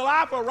say, well,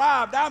 I've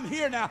arrived. I'm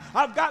here now.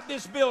 I've got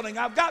this building.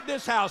 I've got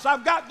this house.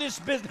 I've got this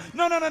business.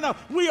 No.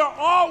 We are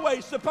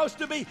always supposed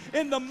to be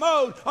in the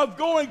mode of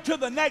going to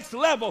the next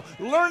level,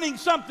 learning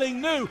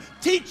something new,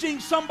 teaching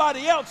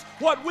somebody else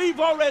what we've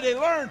already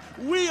learned.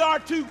 We are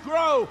to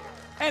grow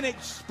and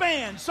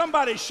expand.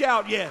 Somebody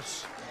shout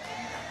yes.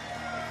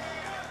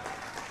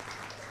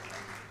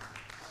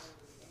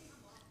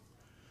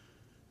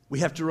 We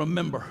have to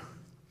remember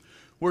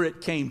where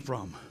it came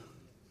from.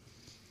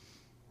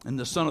 And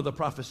the son of the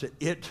prophet said,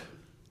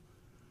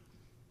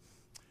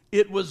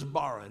 it was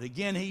borrowed.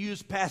 Again, he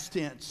used past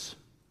tense.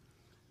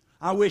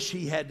 I wish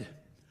he had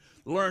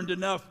learned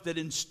enough that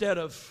instead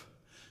of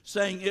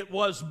saying it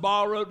was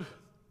borrowed,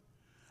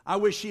 I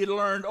wish he had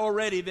learned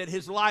already that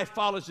his life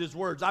follows his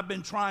words. I've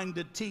been trying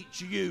to teach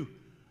you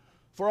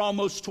for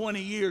almost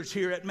 20 years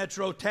here at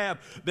Metro Tab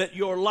that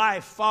your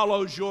life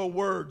follows your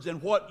words,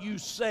 and what you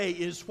say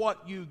is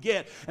what you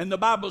get. And the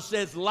Bible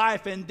says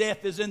life and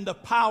death is in the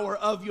power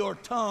of your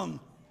tongue.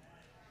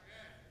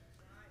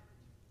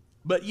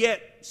 But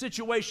yet,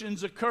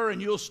 situations occur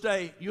and you'll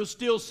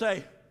still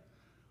say,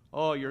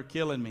 oh, you're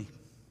killing me.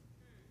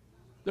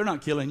 They're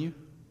not killing you.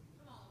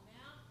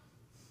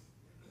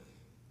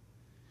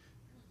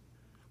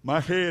 My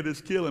head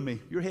is killing me.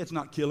 Your head's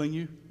not killing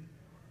you.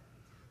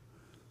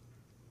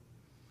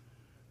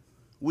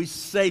 We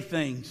say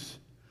things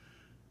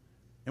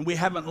and we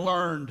haven't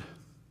learned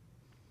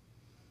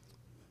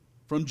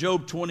from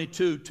Job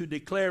 22 to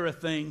declare a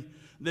thing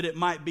that it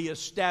might be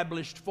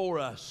established for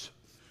us.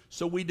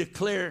 So we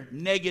declare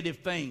negative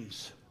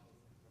things.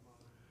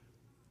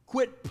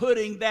 Quit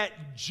putting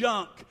that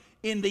junk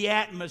in the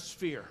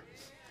atmosphere.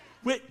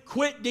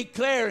 Quit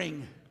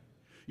declaring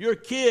your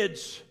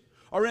kids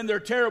are in their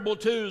terrible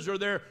twos or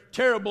their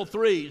terrible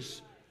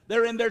threes.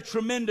 They're in their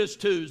tremendous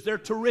twos, their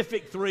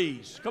terrific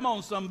threes. Come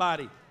on,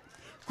 somebody.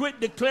 Quit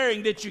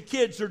declaring that your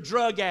kids are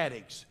drug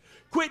addicts.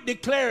 Quit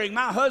declaring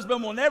my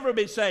husband will never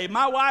be saved.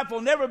 My wife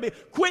will never be.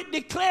 Quit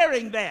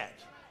declaring that.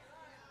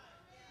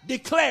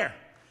 Declare.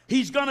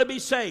 He's going to be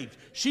saved.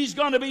 She's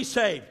going to be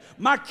saved.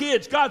 My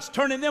kids, God's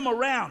turning them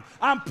around.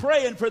 I'm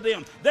praying for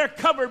them. They're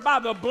covered by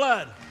the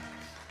blood.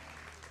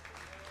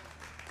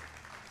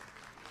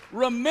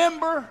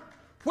 Remember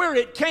where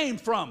it came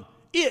from.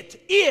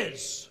 It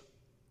is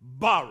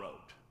borrowed.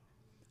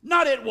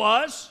 Not it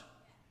was.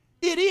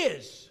 It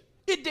is.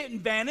 It didn't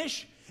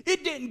vanish.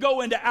 It didn't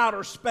go into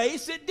outer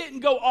space. It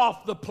didn't go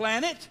off the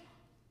planet.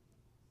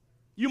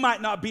 You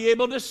might not be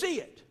able to see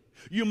it.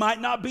 You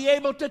might not be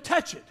able to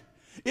touch it.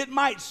 It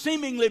might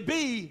seemingly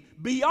be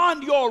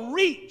beyond your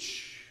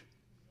reach,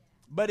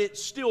 but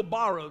it's still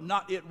borrowed,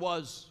 not it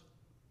was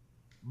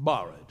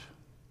borrowed.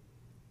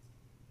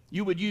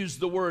 You would use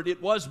the word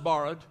 "it was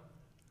borrowed"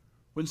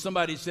 when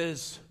somebody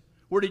says,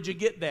 "Where did you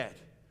get that?"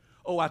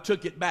 "Oh, I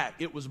took it back.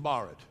 It was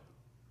borrowed."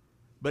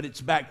 But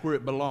it's back where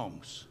it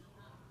belongs.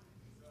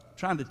 I'm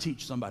trying to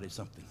teach somebody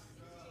something.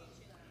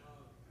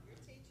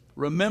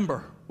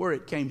 Remember where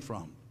it came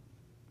from.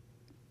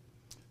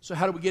 So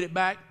how do we get it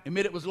back?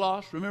 Admit it was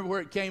lost. Remember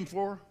where it came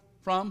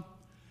from.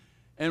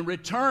 And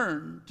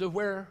return to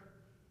where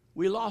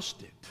we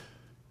lost it.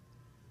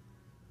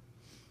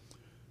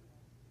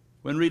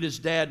 When Rita's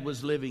dad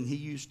was living, he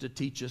used to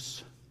teach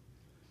us.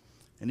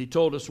 And he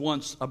told us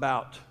once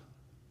about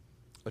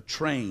a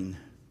train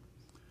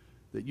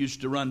that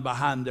used to run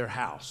behind their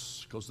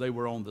house, because they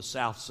were on the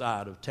south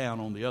side of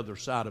town, on the other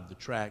side of the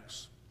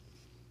tracks.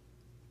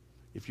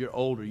 If you're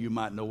older, you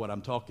might know what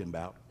I'm talking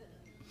about.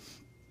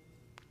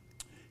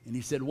 And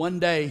he said one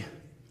day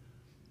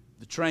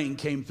the train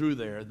came through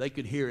there. They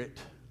could hear it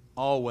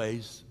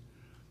always.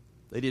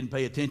 They didn't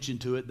pay attention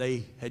to it.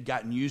 They had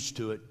gotten used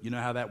to it. You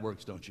know how that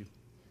works, don't you?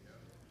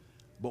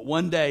 But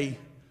one day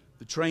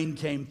the train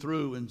came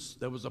through and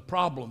there was a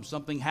problem.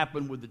 Something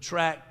happened with the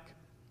track,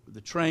 with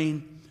the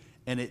train,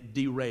 and it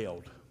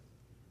derailed.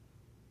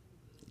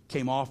 It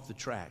came off the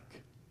track.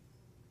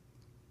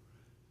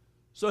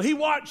 So he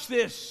watched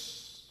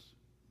this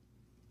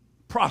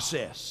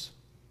process.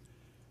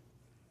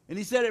 And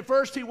he said at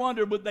first he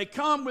wondered, would they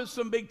come with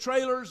some big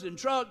trailers and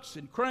trucks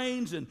and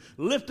cranes and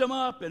lift them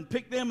up and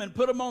pick them and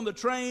put them on the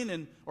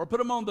train or put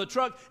them on the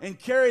truck and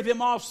carry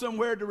them off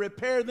somewhere to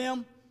repair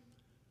them?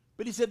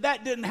 But he said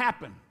that didn't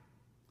happen.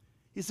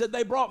 He said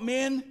they brought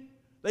men,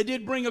 they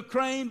did bring a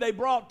crane, they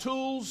brought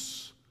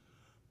tools,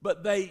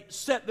 but they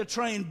set the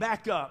train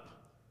back up.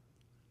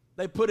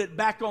 They put it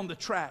back on the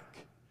track,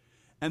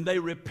 and they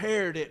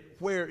repaired it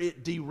where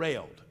it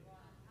derailed.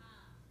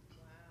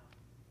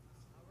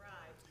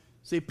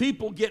 See,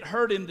 people get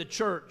hurt in the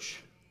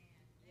church,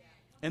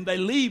 and they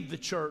leave the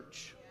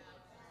church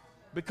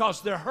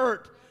because they're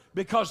hurt,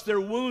 because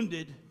they're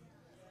wounded,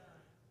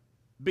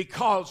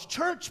 because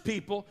church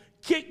people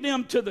kick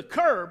them to the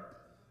curb,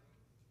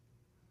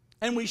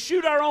 and we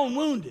shoot our own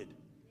wounded.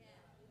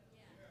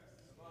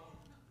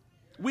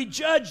 We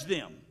judge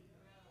them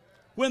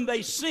when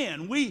they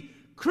sin. We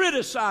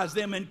criticize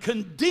them and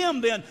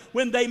condemn them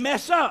when they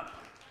mess up.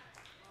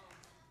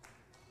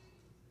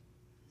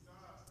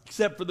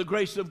 Except for the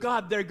grace of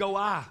God, there go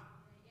I.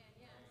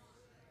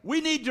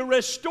 We need to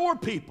restore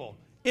people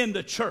in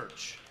the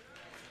church,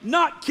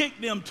 not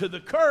kick them to the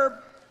curb.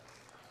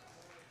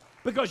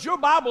 Because your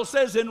Bible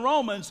says in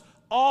Romans,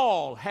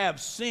 all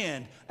have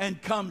sinned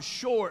and come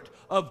short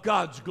of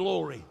God's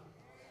glory.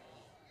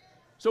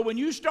 So when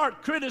you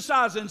start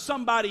criticizing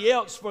somebody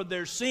else for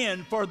their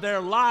sin, for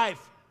their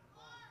life,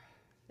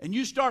 and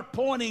you start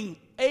pointing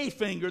a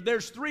finger,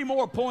 there's three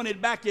more pointed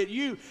back at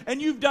you,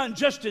 and you've done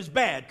just as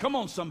bad. Come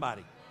on,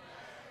 somebody.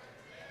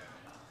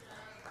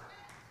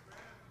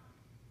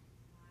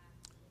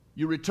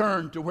 You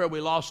return to where we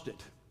lost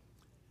it.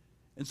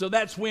 And so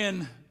that's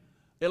when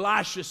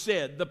Elisha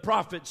said, the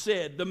prophet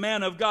said, the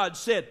man of God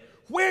said,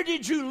 "Where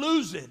did you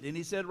lose it?" And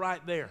he said,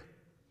 "Right there."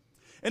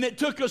 And it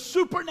took a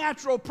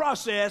supernatural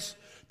process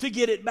to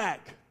get it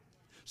back.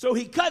 So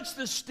he cuts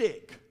the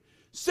stick,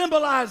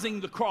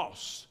 symbolizing the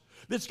cross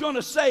that's going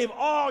to save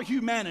all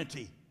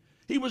humanity.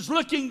 He was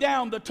looking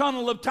down the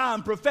tunnel of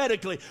time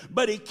prophetically,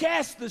 but he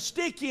cast the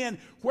stick in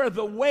where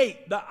the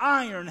weight, the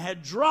iron,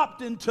 had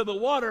dropped into the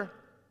water,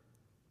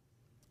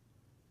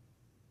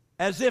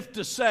 as if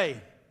to say,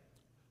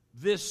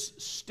 this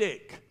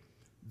stick,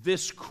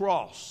 this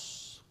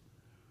cross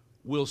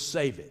will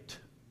save it.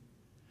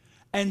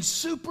 And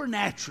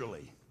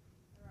supernaturally,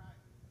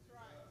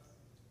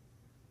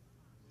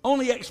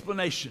 only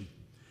explanation,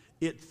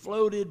 it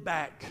floated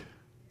back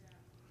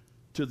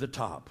to the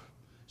top.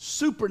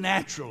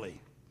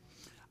 Supernaturally.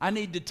 I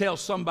need to tell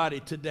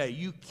somebody today,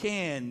 you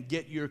can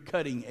get your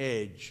cutting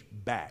edge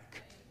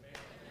back.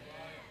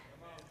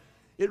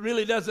 It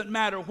really doesn't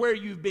matter where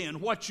you've been,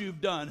 what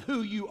you've done,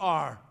 who you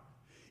are.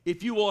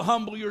 If you will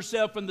humble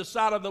yourself in the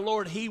sight of the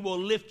Lord, He will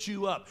lift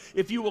you up.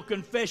 If you will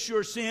confess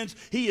your sins,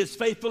 He is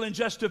faithful and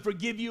just to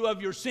forgive you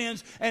of your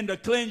sins and to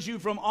cleanse you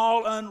from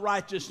all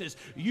unrighteousness.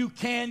 You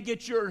can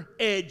get your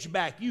edge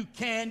back. You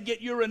can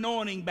get your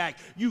anointing back.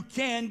 You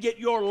can get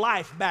your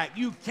life back.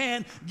 You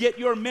can get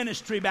your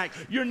ministry back.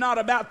 You're not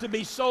about to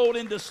be sold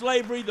into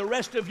slavery the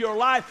rest of your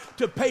life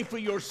to pay for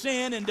your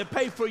sin and to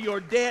pay for your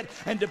debt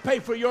and to pay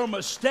for your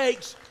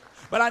mistakes.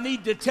 But I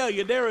need to tell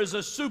you, there is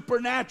a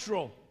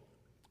supernatural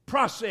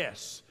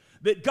process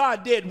that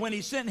God did when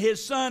He sent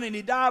His Son and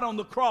He died on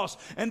the cross.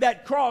 And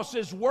that cross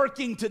is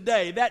working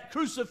today. That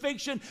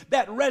crucifixion,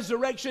 that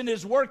resurrection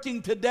is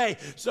working today.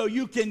 So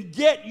you can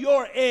get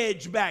your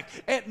edge back.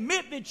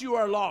 Admit that you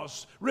are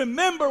lost.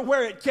 Remember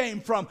where it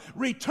came from.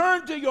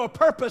 Return to your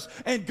purpose,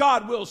 and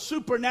God will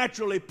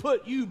supernaturally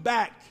put you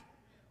back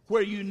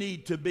where you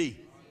need to be.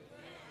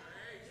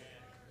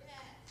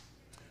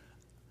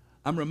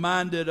 I'm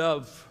reminded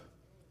of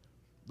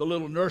the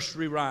little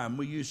nursery rhyme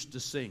we used to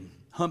sing.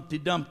 Humpty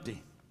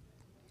Dumpty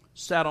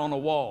sat on a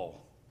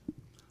wall.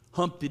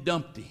 Humpty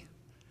Dumpty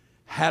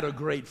had a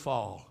great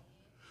fall.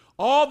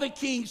 All the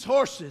king's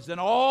horses and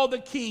all the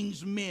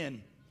king's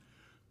men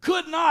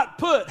could not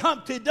put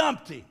Humpty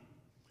Dumpty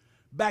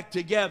back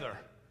together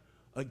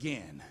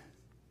again.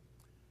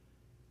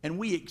 And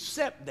we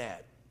accept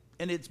that.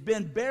 And it's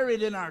been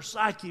buried in our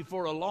psyche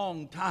for a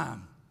long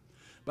time.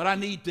 But I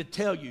need to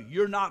tell you,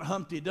 you're not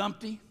Humpty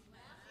Dumpty.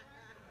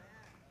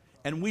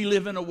 And we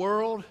live in a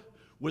world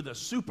with a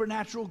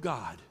supernatural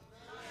God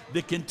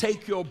that can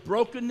take your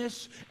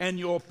brokenness and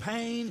your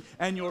pain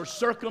and your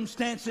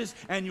circumstances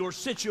and your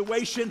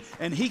situation,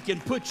 and He can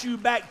put you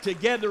back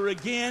together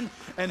again,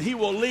 and He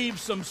will leave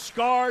some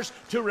scars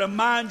to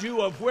remind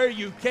you of where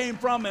you came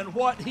from and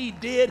what He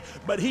did,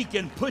 but He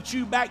can put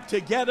you back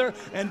together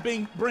and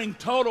bring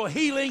total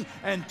healing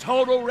and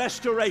total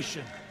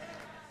restoration.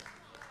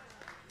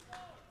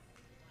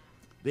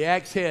 The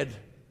axe head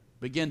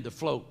began to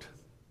float,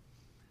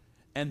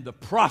 and the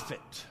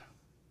prophet,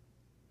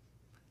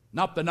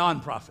 not the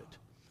non-prophet,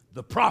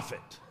 the prophet.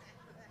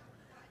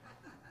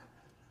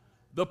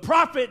 The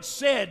prophet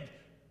said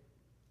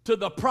to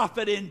the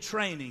prophet in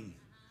training,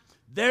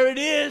 there it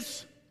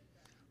is,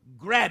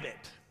 grab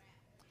it,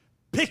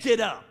 pick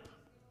it up.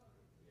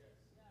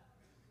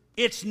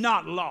 It's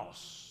not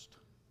lost.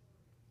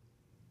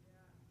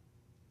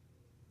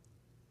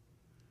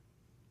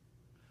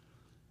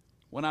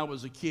 When I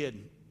was a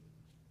kid,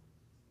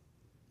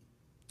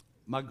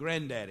 my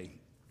granddaddy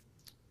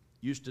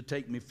used to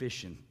take me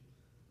fishing.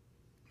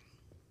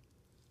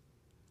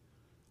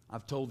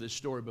 I've told this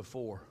story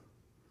before,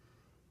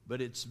 but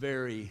it's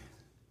very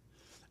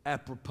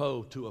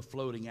apropos to a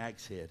floating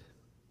axe head.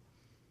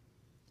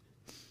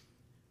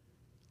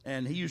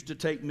 And he used to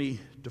take me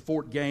to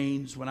Fort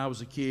Gaines when I was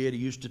a kid. He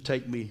used to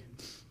take me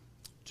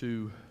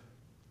to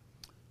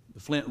the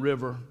Flint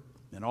River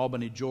in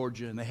Albany,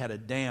 Georgia, and they had a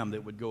dam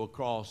that would go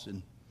across,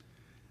 and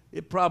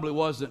it probably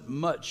wasn't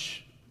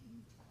much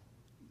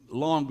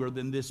longer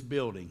than this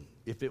building,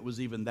 if it was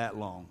even that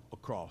long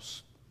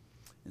across.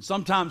 And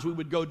sometimes we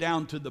would go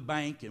down to the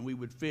bank and we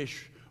would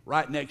fish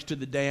right next to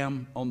the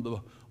dam on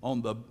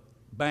the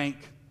bank.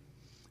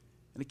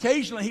 And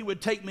occasionally he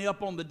would take me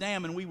up on the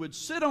dam and we would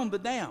sit on the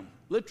dam,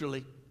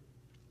 literally,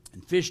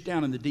 and fish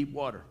down in the deep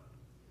water.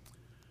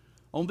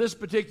 On this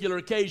particular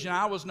occasion,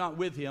 I was not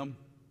with him.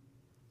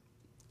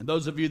 And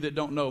those of you that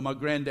don't know, my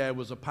granddad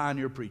was a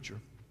pioneer preacher.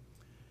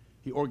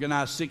 He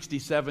organized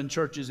 67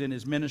 churches in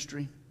his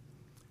ministry.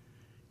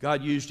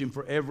 God used him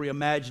for every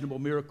imaginable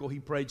miracle. He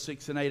prayed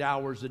 6 and 8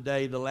 hours a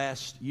day the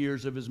last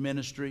years of his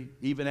ministry,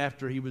 even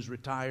after he was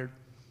retired.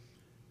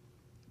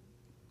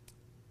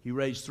 He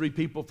raised 3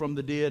 people from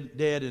the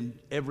dead, and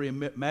every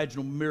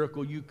imaginable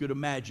miracle you could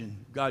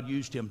imagine, God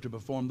used him to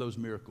perform those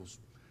miracles.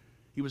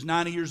 He was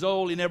 90 years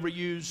old. He never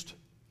used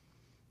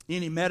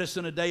any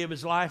medicine a day of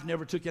his life,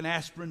 never took an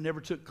aspirin,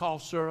 never took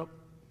cough syrup.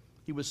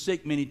 He was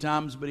sick many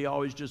times, but he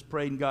always just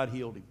prayed and God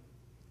healed him.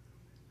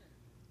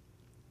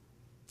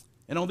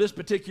 And on this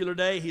particular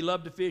day, he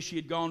loved to fish. He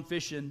had gone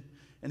fishing,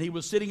 and he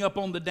was sitting up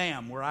on the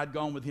dam where I'd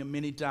gone with him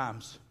many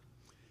times.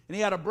 And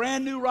he had a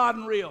brand new rod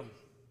and reel.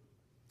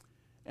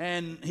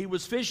 And he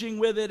was fishing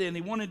with it, and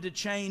he wanted to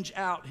change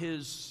out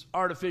his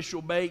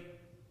artificial bait.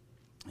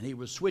 And he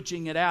was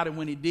switching it out, and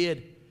when he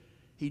did,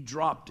 he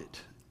dropped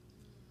it.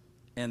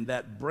 And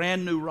that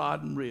brand new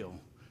rod and reel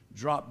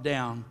dropped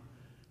down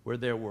where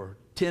there were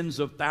tens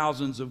of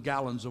thousands of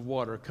gallons of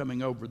water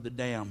coming over the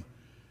dam.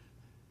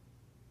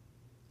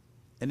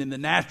 And in the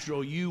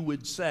natural, you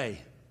would say,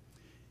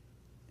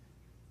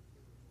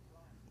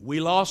 we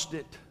lost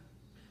it.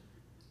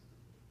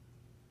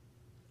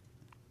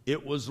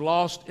 It was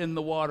lost in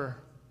the water.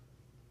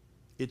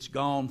 It's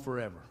gone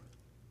forever.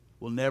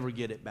 We'll never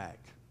get it back.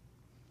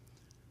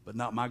 But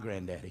not my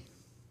granddaddy.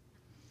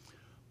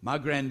 My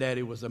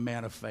granddaddy was a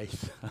man of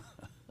faith.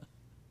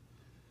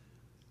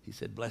 He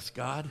said, bless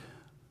God,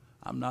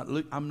 I'm not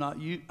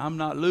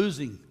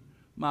losing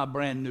my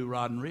brand new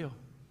rod and reel.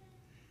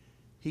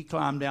 He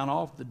climbed down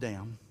off the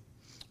dam,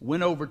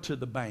 went over to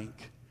the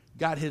bank,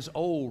 got his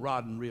old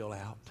rod and reel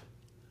out,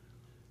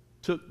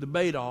 took the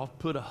bait off,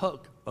 put a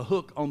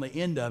hook on the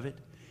end of it,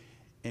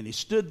 and he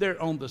stood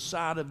there on the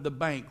side of the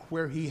bank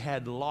where he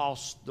had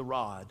lost the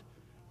rod,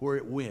 where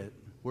it went,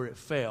 where it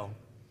fell,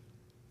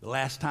 the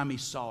last time he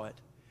saw it.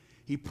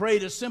 He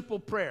prayed a simple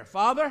prayer.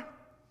 Father,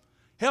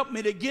 help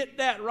me to get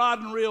that rod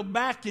and reel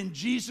back in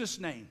Jesus'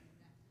 name.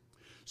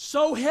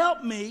 So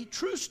help me,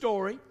 true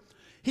story,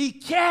 he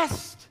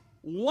cast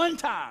one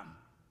time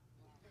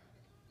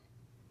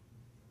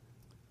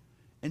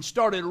and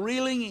started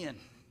reeling in.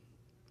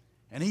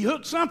 And he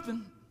hooked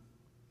something.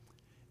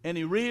 And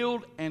he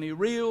reeled and he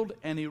reeled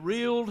and he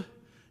reeled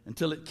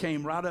until it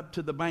came right up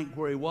to the bank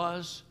where he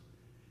was.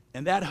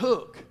 And that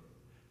hook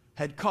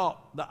had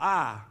caught the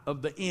eye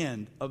of the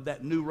end of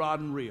that new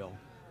rod and reel.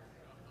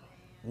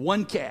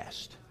 One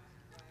cast.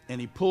 And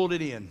he pulled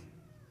it in.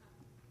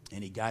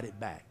 And he got it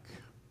back.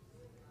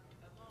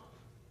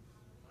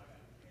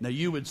 Now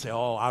you would say,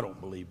 oh, I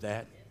don't believe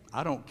that.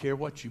 I don't care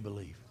what you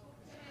believe.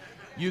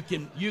 You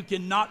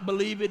can not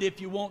believe it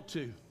if you want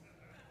to.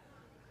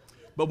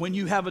 But when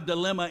you have a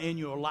dilemma in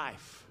your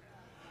life,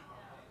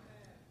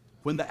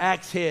 when the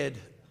axe head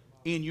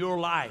in your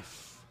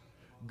life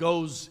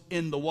goes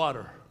in the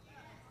water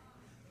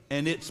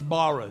and it's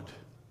borrowed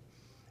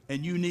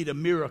and you need a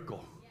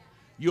miracle,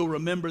 you'll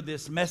remember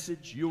this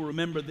message. You'll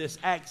remember this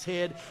axe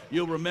head.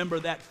 You'll remember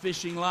that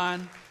fishing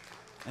line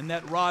and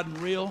that rod and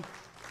reel.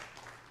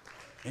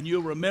 And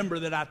you'll remember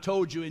that I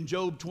told you in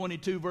Job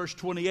 22 verse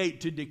 28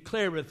 to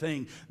declare a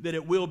thing, that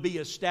it will be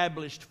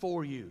established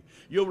for you.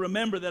 You'll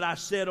remember that I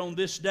said on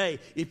this day,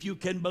 if you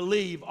can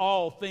believe,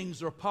 all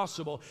things are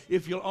possible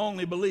if you'll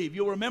only believe.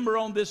 You'll remember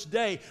on this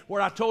day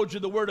where I told you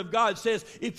the Word of God says, if